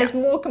 objectives. And there's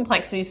more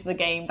complexities to the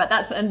game, but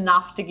that's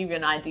enough to give you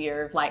an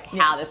idea of like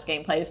how this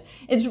game plays.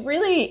 It's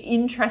really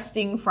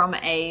interesting from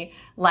a,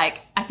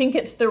 like, I think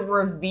it's the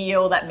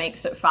reveal that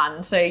makes it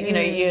fun. So, you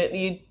know,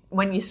 you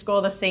when you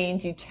score the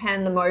scenes, you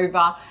turn them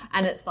over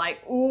and it's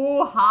like,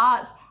 ooh,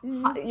 heart,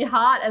 your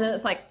heart, and then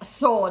it's like a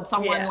sword,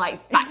 someone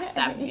like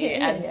backstabbed you.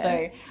 And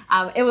so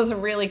it was a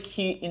really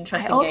cute,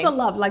 interesting game. I also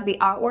love, like, the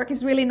artwork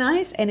is really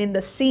nice, and in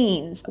the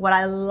scenes, what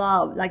I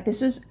love, like,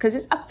 this is, because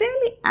it's a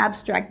fairly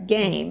abstract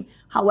game,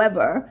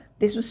 however,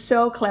 this was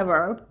so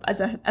clever.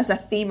 As a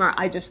themer,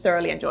 I just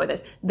thoroughly enjoy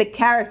this. The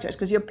characters,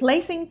 because you're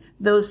placing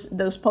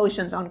those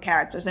potions on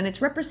characters, and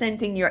it's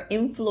representing, you're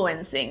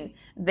influencing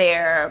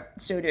their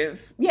sort of,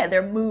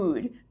 their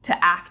mood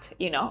to act,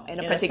 you know,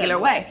 in a particular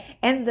way.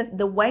 And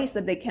the ways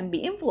that they can be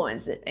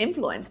influenced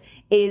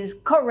is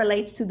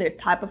correlates to their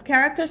type of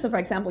character. So, for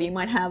example, you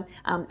might have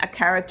a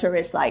character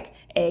is like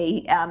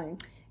a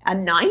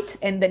knight,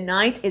 and the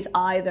knight is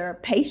either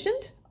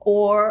patient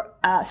or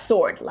a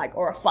sword, like,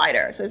 or a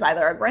fighter. So it's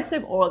either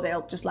aggressive or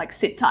they'll just like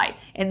sit tight.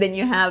 And then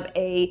you have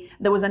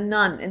there was a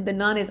nun, and the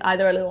nun is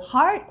either a little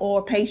hard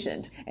or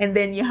patient. And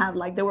then you have,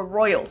 like, there were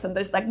royals, and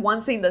there's like one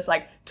scene that's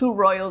like 2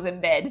 royals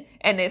in bed,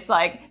 and it's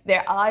like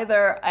they're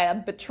either a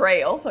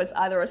betrayal, so it's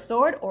either a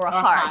sword or a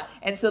heart.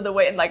 And so the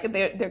way, like,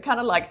 they're kind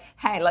of like,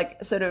 hey,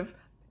 like, sort of,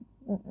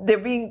 they're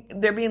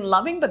being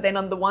loving, but then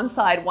on the one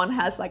side one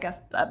has like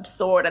a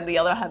sword and the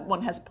other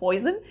one has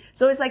poison.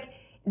 So it's like,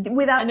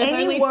 without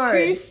any only words.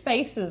 2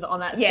 spaces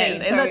on that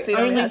scene, so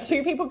only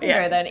 2 people can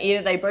go there, and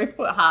either they both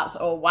put hearts,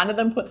 or one of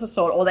them puts a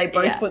sword, or they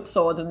both put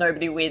swords and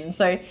nobody wins.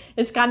 So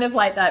it's kind of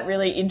like that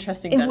really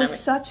interesting dynamic. It was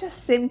such a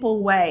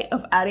simple way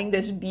of adding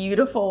this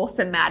beautiful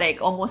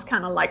thematic, almost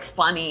kind of like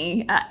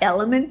funny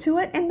element to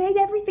it, and made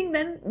everything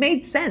then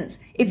made sense.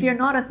 If you're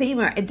not a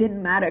themer, it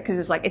didn't matter, because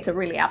it's like, it's a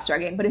really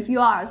abstract game. But if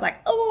you are, it's like,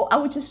 oh, I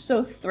was just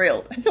so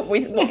thrilled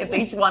with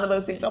each one of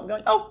those things. I'm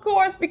going, of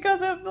course,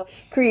 because of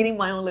creating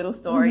my own little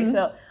story.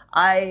 So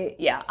I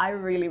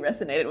really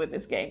resonated with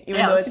this game,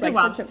 even though it's like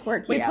such a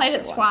quirky. We played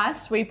it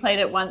twice. We played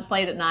it once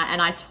late at night,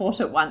 and I taught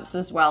it once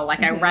as well.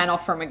 Like, I ran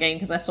off from a game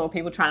because I saw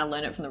people trying to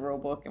learn it from the rule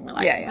book, and we're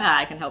like,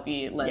 I can help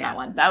you learn that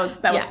one. That was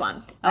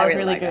fun. That was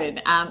really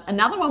good.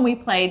 Another one we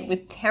played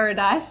with Terra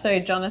Dice, so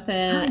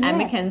Jonathan and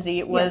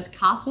Mackenzie, was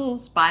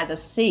Castles by the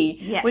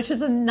Sea, which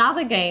is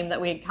another game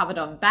that we had covered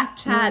on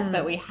Backchat,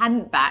 but we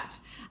hadn't backed,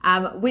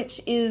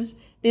 which is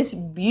this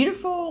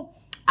beautiful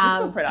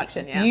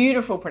production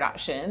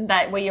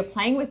that where you're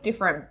playing with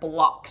different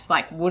blocks,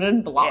 like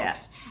wooden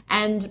blocks,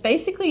 and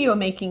basically you're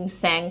making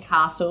sand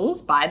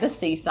castles by the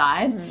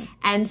seaside.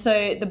 And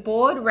so the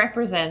board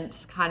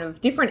represents kind of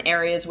different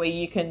areas where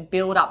you can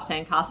build up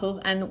sand castles,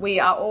 and we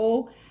are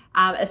all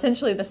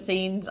essentially, the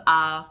scenes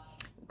are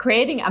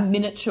creating a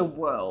miniature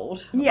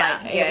world,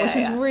 which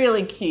is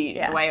really cute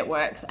the way it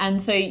works.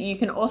 And so you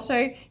can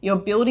also, you're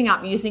building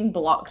up using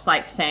blocks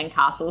like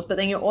sandcastles, but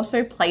then you're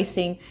also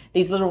placing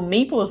these little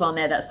meeples on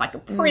there that's like a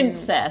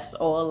princess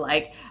or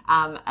like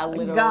a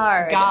little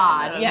guard,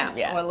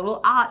 or a little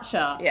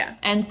archer.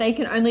 And they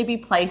can only be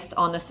placed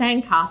on the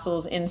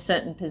sandcastles in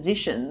certain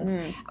positions.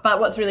 But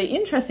what's really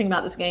interesting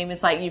about this game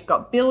is, like, you've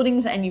got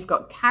buildings and you've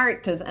got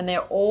characters, and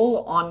they're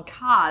all on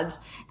cards.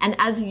 And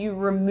as you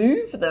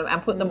remove them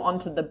and put them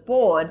onto the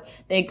board,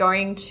 they're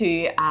going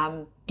to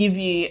give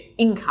you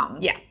income.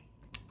 Yeah.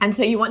 And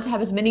so you want to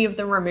have as many of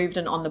them removed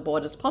and on the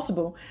board as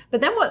possible.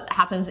 But then what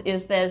happens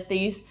is there's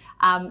these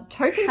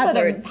tokens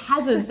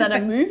hazards that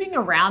are moving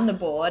around the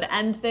board,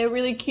 and they're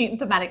really cute and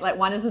thematic. Like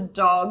one is a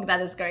dog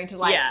that is going to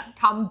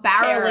come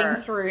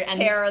barreling through and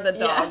tear the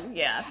dog.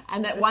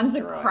 And that one's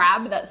a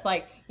crab that's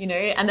like,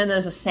 and then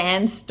there's a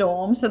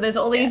sandstorm. So there's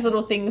all these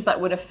little things that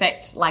would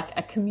affect like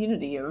a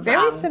community of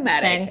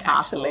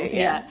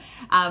sandcastles.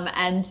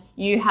 And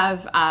you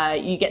have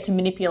you get to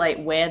manipulate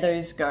where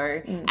those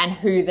go and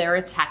who they're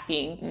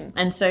attacking.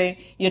 And so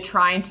you're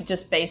trying to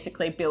just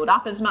basically build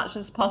up as much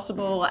as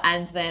possible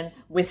and then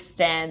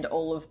withstand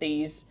all of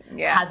these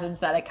hazards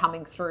that are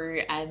coming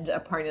through, and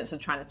opponents are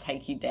trying to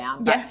take you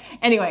down. But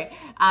anyway,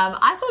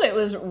 I thought it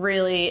was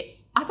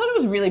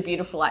really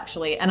beautiful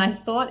actually, and I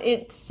thought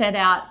it set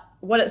out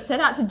what it set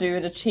out to do,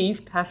 it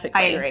achieved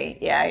perfectly. I agree.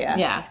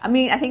 Yeah. I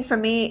mean, I think for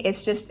me,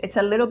 it's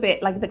a little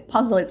bit like the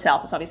puzzle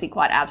itself is obviously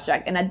quite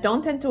abstract. And I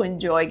don't tend to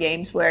enjoy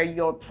games where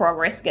your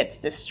progress gets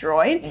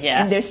destroyed.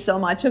 Yes. And there's so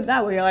much of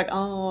that where you're like,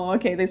 oh,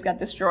 okay, this got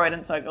destroyed.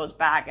 And so it goes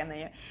back. And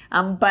then,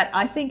 but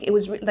I think it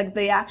was like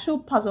the actual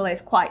puzzle is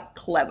quite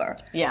clever.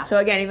 Yeah. So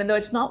again, even though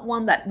it's not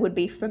one that would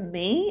be for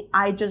me,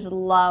 I just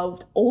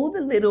loved all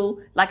the little,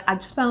 I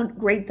just found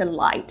great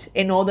delight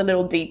in all the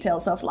little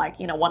details of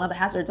one of the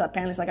hazards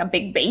apparently is like a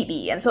big baby.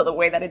 And so the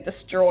way that it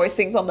destroys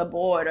things on the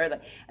board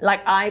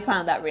I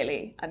found that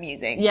really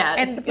amusing. Yeah.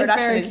 And the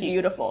production is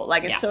beautiful.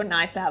 It's so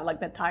nice to have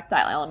the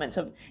tactile elements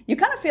of, you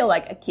kind of feel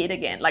like a kid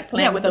again,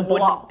 playing with the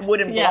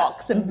wooden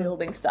blocks and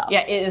building stuff.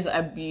 Yeah, it is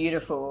a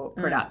beautiful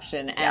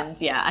production. And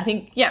I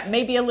think,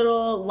 maybe a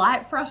little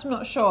light for us, I'm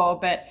not sure,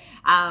 but,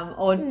 I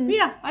don't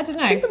know. I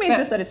think for me it's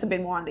just that it's a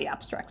bit more on the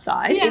abstract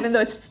side, even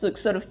though it's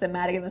sort of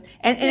thematic.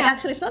 And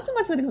actually it's not so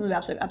much that it comes on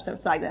the abstract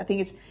side. I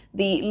think it's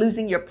the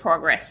losing your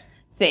progress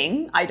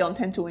thing I don't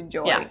tend to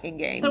enjoy in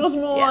games. There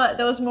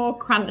was more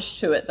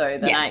crunch to it though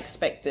than I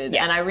expected.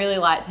 And I really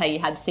liked how you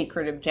had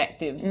secret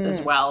objectives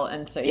as well,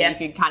 and so you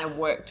could kind of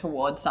work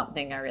towards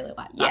something. I really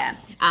liked that.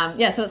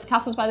 So that's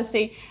Castles by the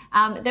Sea.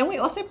 Then we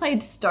also played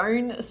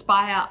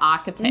Stonespine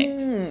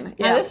Architects.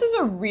 Now this is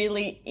a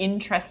really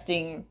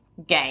interesting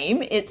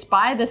game. It's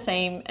by the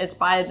same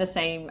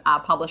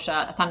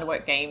publisher,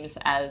 Thunderwork Games,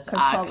 as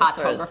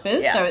Cartographers.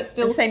 So it's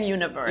still the same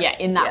universe.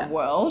 In that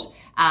world.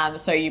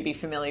 So you'd be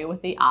familiar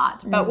with the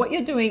art. But what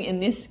you're doing in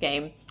this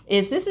game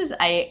is this is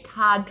a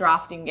card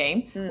drafting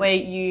game where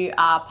you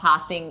are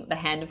passing the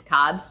hand of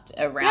cards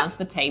around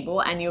the table,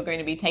 and you're going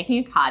to be taking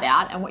a card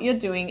out. And what you're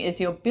doing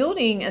is you're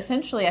building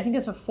essentially, I think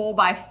it's a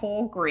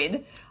 4x4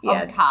 grid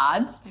of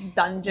cards.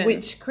 Dungeon.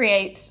 Which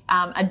creates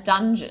a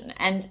dungeon.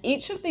 And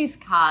each of these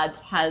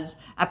cards has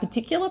a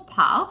particular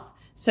path.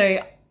 So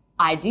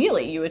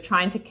ideally, you were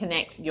trying to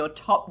connect your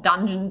top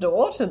dungeon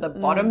door to the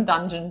bottom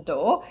dungeon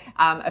door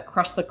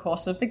across the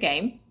course of the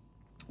game.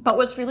 But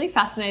what's really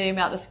fascinating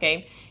about this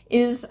game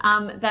is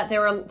that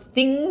there are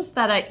things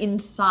that are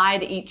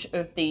inside each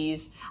of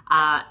these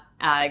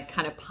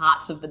kind of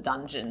parts of the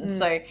dungeon.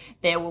 So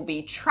there will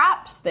be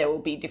traps, there will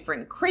be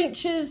different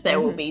creatures, there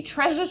will be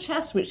treasure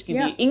chests which give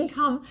you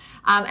income,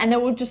 and there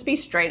will just be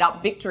straight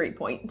up victory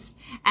points.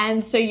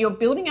 And so you're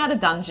building out a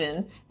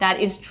dungeon that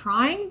is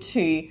trying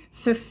to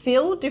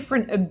fulfill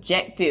different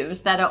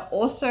objectives that are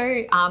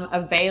also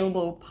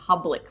available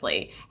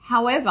publicly.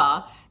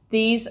 However,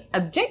 these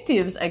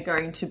objectives are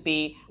going to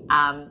be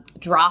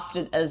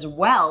drafted as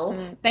well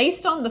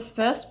based on the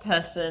first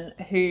person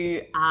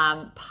who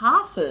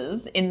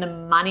passes in the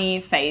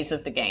money phase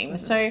of the game.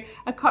 So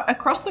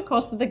across the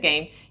course of the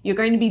game, you're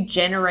going to be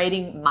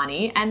generating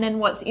money. And then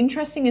what's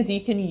interesting is you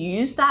can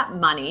use that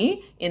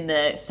money in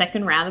the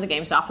second round of the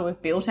game. So after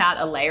we've built out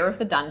a layer of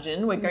the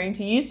dungeon, we're going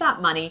to use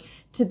that money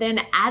to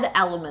then add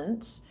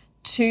elements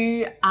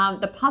to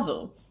the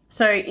puzzle.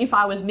 So if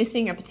I was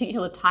missing a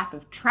particular type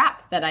of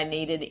trap that I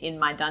needed in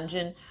my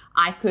dungeon,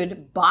 I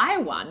could buy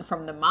one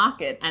from the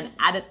market and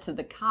add it to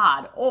the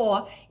card.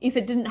 Or if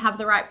it didn't have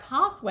the right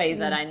pathway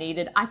that I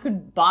needed, I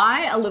could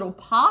buy a little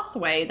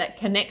pathway that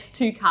connects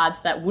two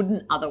cards that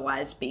wouldn't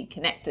otherwise be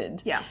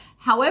connected. Yeah.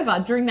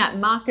 However, during that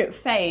market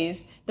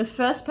phase, the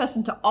first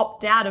person to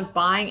opt out of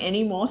buying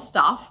any more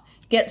stuff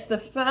gets the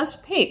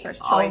first pick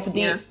of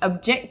the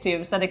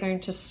objectives that are going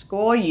to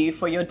score you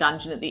for your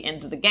dungeon at the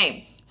end of the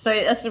game. So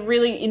that's a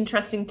really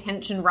interesting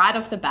tension right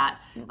off the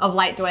bat of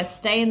do I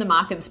stay in the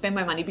market and spend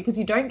my money, because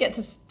you don't get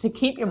to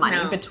keep your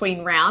money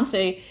between rounds.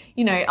 So,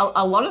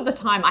 a lot of the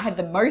time I had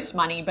the most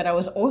money, but I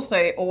was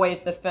also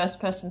always the first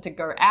person to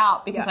go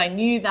out because I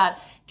knew that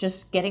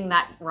just getting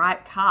that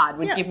right card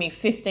would give me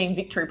 15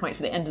 victory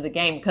points at the end of the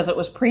game because it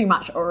was pretty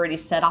much already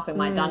set up in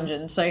my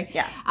dungeon. So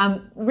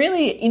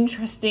really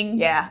interesting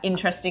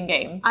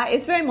game.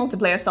 It's very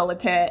multiplayer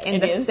solitaire in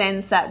the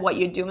sense that what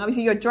you're doing,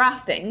 obviously you're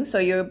drafting, so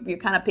you're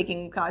kind of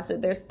picking cards. So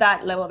there's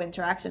that level of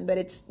interaction, but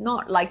it's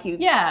not like you...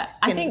 Yeah,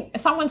 I think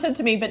someone said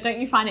to me, but don't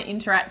you find it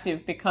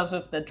interactive because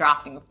of the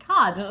drafting of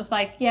cards? And it was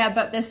like, yeah,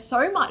 but there's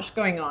so much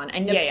going on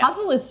and the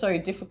puzzle is so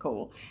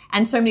difficult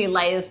and so many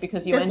layers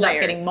because you end up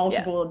getting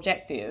multiple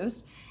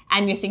objectives.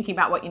 and you're thinking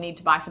about what you need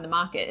to buy from the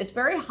market, it's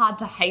very hard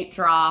to hate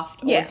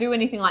draft or do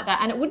anything like that.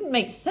 And it wouldn't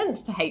make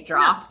sense to hate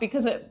draft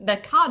because the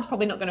card's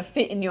probably not going to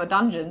fit in your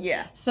dungeon.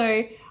 Yeah.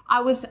 So I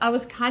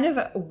was kind of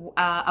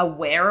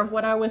aware of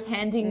what I was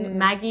handing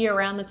Maggie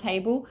around the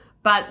table,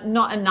 but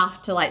not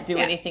enough to like do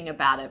anything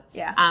about it.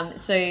 Yeah.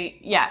 So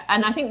yeah,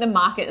 and I think the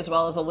market as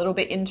well is a little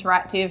bit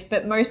interactive,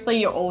 but mostly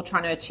you're all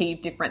trying to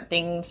achieve different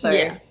things. So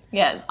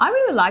yeah. I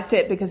really liked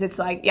it because it's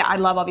like, I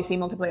love obviously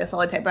multiplayer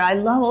solitaire, but I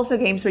love also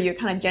games where you're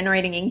kind of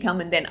generating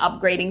income and then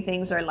upgrading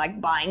things or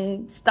like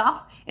buying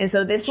stuff. And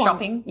so this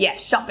shopping.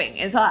 Shopping.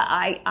 And so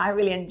I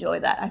really enjoy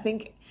that. I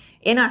think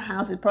in our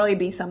house, it'd probably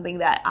be something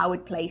that I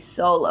would play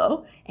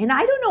solo. And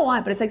I don't know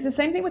why, but it's like the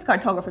same thing with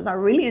cartographers. I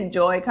really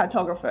enjoy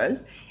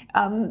cartographers.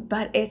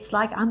 But it's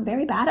like, I'm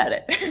very bad at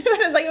it.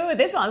 It's like, with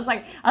this one, it's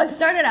like, I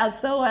started out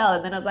so well.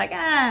 And then I was like,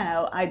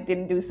 I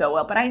didn't do so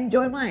well, but I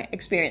enjoy my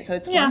experience. So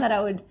it's one that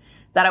I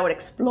would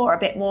explore a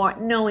bit more,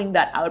 knowing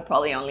that I would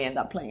probably only end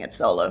up playing it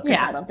solo because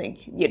I don't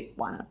think you'd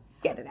want to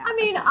get it out. I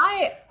mean,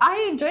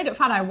 I enjoyed it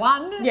fine. I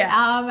won.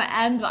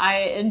 And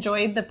I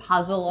enjoyed the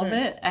puzzle of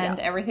it and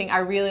everything. I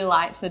really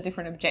liked the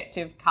different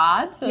objective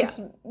cards. I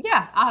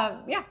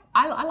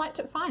liked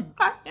it fine.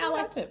 I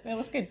liked it. It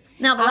was good.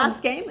 Now, the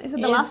last game, is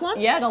it the last one?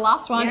 Yeah, the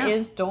last one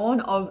is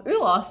Dawn of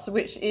Ulos,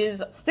 which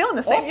is still in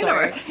the same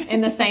universe.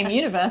 In the same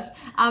universe.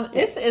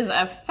 This is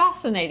a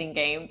fascinating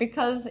game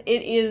because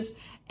it is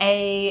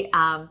a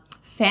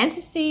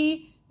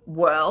fantasy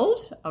world,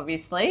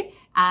 obviously,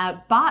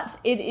 but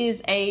it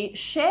is a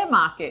share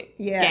market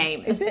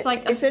game. It's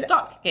like a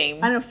stock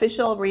game. An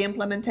official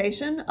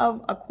re-implementation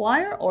of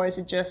Acquire, or is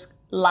it just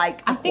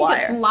like Acquire? I think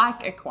it's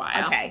like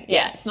Acquire. Okay.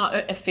 Yeah, it's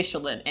not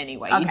official in any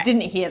way. Okay. You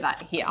didn't hear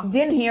that here.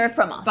 Didn't hear it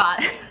from us.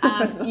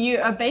 But you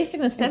are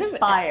basically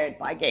inspired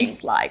by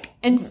games like.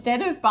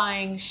 Instead of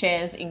buying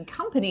shares in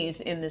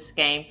companies in this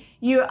game,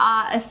 you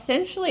are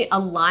essentially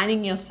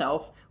aligning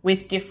yourself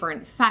with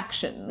different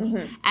factions.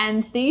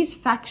 And these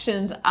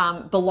factions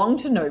belong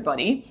to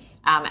nobody,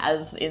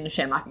 as in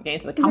share market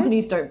games. The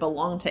companies don't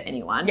belong to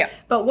anyone.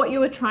 But what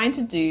you are trying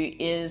to do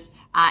is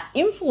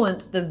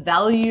influence the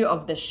value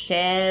of the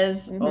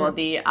shares or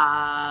the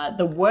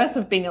worth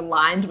of being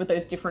aligned with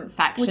those different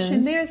factions. Which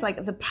in there is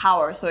like the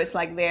power. So it's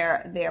like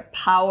their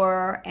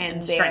power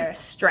and their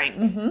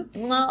strength.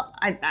 Well,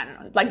 I don't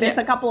know. Like there's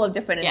a couple of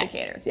different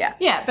indicators.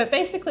 Yeah, but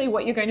basically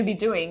what you're going to be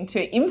doing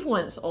to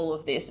influence all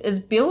of this is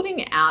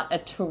building out a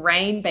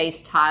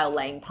terrain-based tile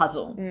laying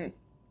puzzle.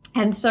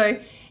 And so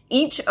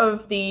each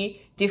of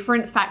the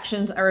different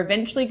factions are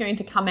eventually going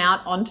to come out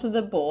onto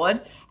the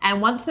board.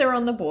 And once they're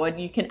on the board,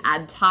 you can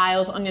add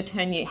tiles. On your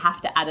turn, you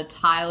have to add a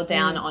tile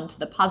down onto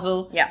the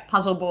puzzle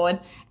board.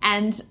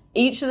 And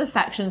each of the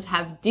factions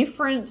have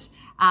different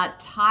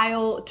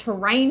tile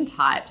terrain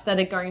types that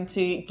are going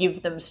to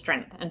give them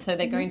strength. And so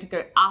they're going to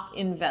go up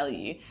in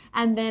value.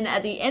 And then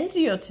at the end of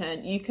your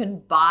turn, you can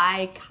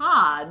buy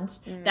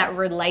cards that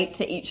relate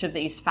to each of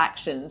these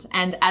factions.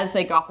 And as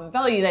they go up in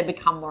value, they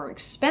become more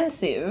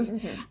expensive.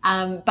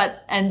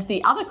 And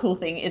the other cool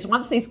thing is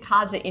once these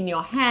cards are in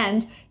your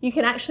hand, you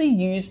can actually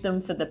use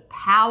them for the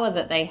power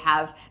that they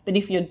have. But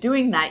if you're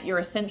doing that, you're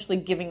essentially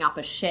giving up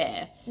a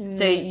share.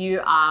 So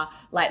you are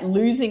like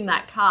losing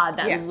that card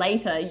that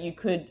later you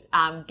could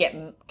get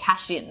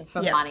cash in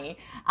for money.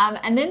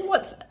 And then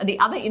what's the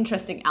other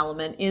interesting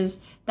element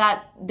is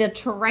that the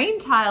terrain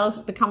tiles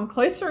become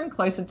closer and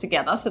closer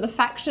together. So the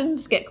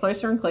factions get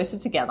closer and closer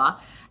together.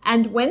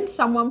 And when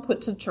someone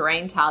puts a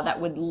terrain tile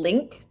that would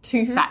link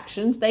two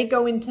factions, they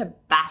go into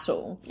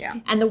battle.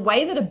 And the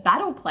way that a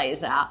battle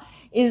plays out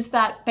is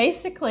that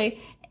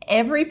basically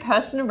every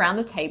person around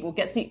the table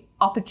gets the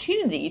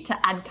opportunity to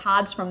add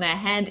cards from their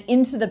hand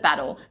into the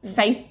battle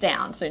face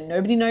down, so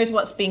nobody knows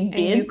what's being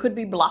bid. And you could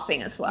be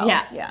bluffing as well.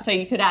 So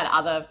you could add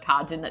other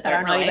cards in that don't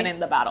are not even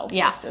in the battle.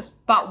 So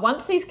but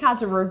once these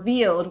cards are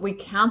revealed, we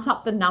count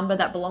up the number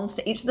that belongs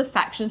to each of the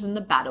factions in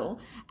the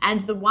battle, and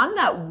the one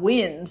that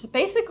wins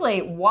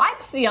basically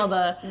wipes the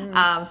other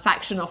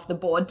faction off the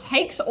board,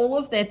 takes all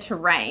of their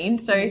terrain,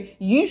 so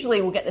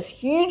usually we'll get this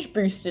huge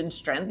boost in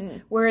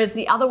strength, whereas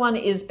the other one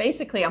is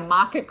basically a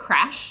market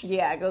crash.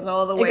 It goes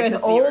all the way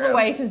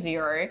to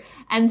zero.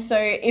 And so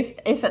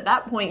if at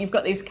that point you've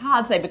got these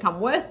cards, they become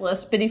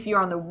worthless. But if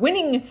you're on the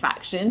winning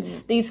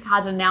faction, these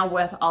cards are now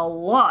worth a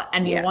lot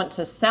and you want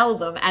to sell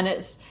them. And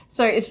it's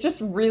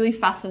just really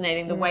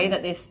fascinating the way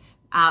that this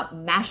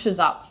mashes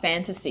up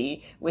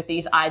fantasy with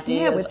these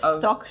ideas of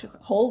stock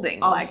holding,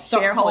 like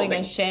stock holding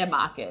and share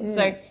market.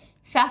 So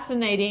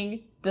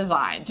fascinating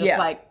design, just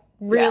like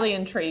really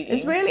intriguing.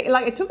 It's really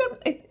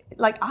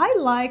like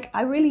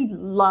I really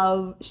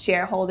love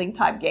shareholding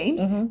type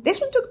games. This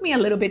one took me a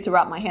little bit to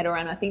wrap my head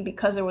around, I think,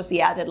 because there was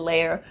the added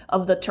layer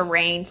of the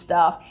terrain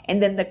stuff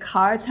and then the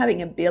cards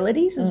having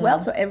abilities as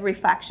well. So every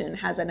faction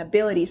has an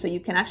ability, so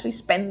you can actually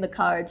spend the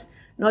cards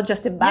not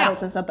just in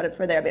battles and stuff, but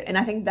further a bit. And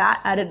I think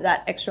that added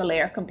that extra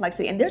layer of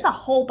complexity. And there's a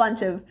whole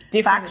bunch of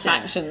different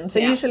factions. So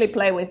you usually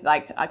play with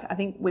like, I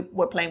think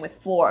we're playing with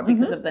 4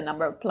 because of the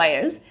number of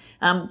players.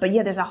 But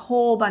yeah, there's a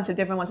whole bunch of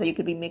different ones that you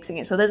could be mixing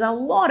in. So there's a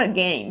lot of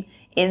game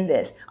in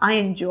this. I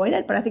enjoyed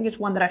it, but I think it's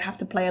one that I'd have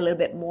to play a little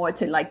bit more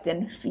to like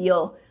then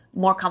feel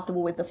more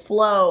comfortable with the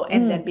flow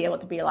and then be able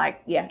to be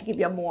like, give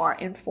you a more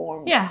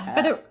informed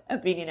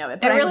opinion of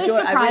it. But it really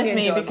surprised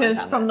me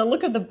because from the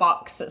look of the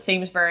box, it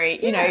seems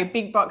very, you know,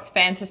 big box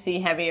fantasy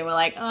heavy. And we're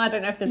like, oh, I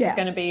don't know if this is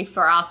going to be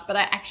for us. But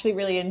I actually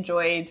really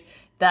enjoyed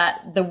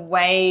that the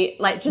way,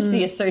 like just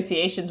the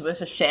associations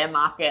with a share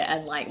market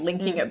and like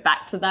linking it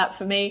back to that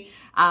for me.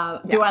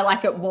 Do I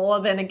like it more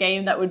than a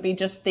game that would be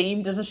just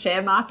themed as a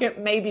share market?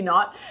 Maybe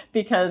not,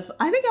 because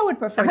I think I would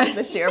prefer just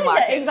the share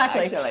market.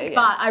 Exactly. Actually,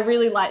 but I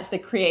really liked the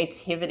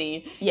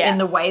creativity in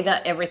the way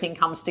that everything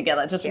comes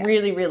together. Just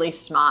really, really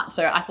smart.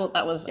 So I thought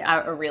that was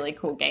a really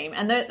cool game.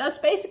 And that's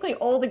basically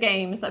all the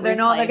games that we played.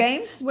 They're not the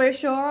games we're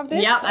sure of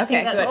this? Yeah, I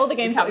think that's all the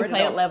games that we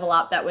played at Level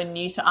Up that were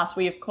new to us.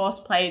 We, of course,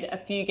 played a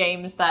few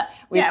games that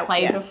we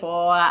played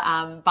before,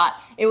 but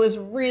it was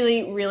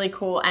really, really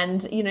cool.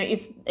 And, you know,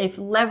 if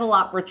Level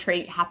Up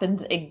Retreat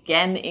happens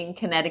again in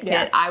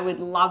Connecticut, I would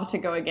love to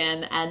go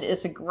again, and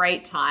it's a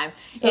great time.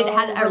 So it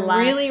had a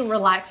really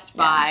relaxed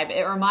vibe.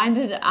 It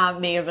reminded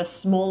me of a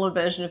smaller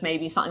version of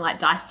maybe something like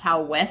Dice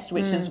Tower West,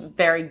 which is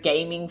very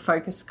gaming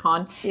focused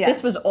con.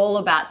 This was all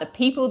about the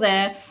people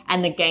there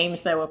and the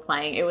games they were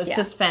playing. It was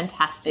just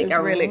fantastic.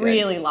 It was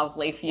really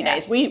lovely few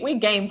days. We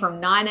gamed from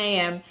 9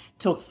 a.m.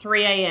 till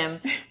 3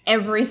 a.m.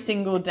 every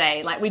single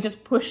day. Like we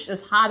just pushed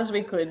as hard as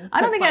we could. I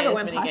don't think I ever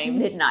went past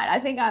midnight. I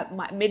think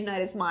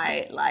midnight is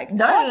my like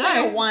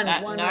no,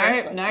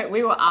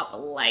 we were up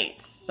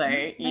late. So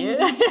you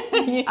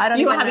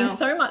were having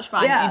so much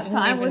fun. You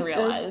didn't even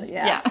realize.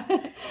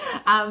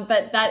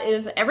 But that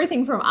is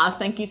everything from us.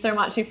 Thank you so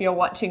much if you're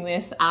watching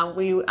this.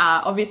 We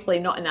are obviously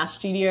not in our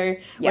studio.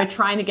 We're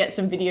trying to get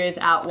some videos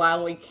out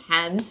while we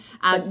can.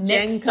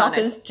 Next up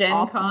is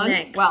Gen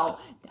Con. Well,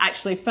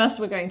 actually, first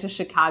we're going to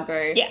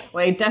Chicago.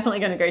 We're definitely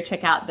going to go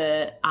check out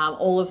the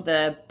all of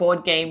the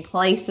board game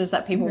places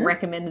that people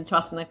recommended to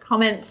us in the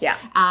comments.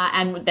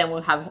 And then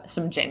we'll have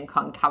some Gen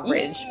Con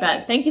coverage.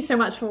 But thank you so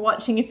much for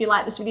watching. If you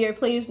like this video,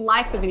 please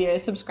like the video,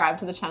 subscribe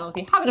to the channel if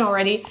you haven't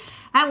already.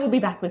 And we'll be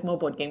back with more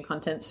board game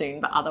content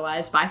soon. But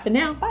otherwise, bye for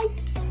now.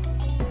 Bye.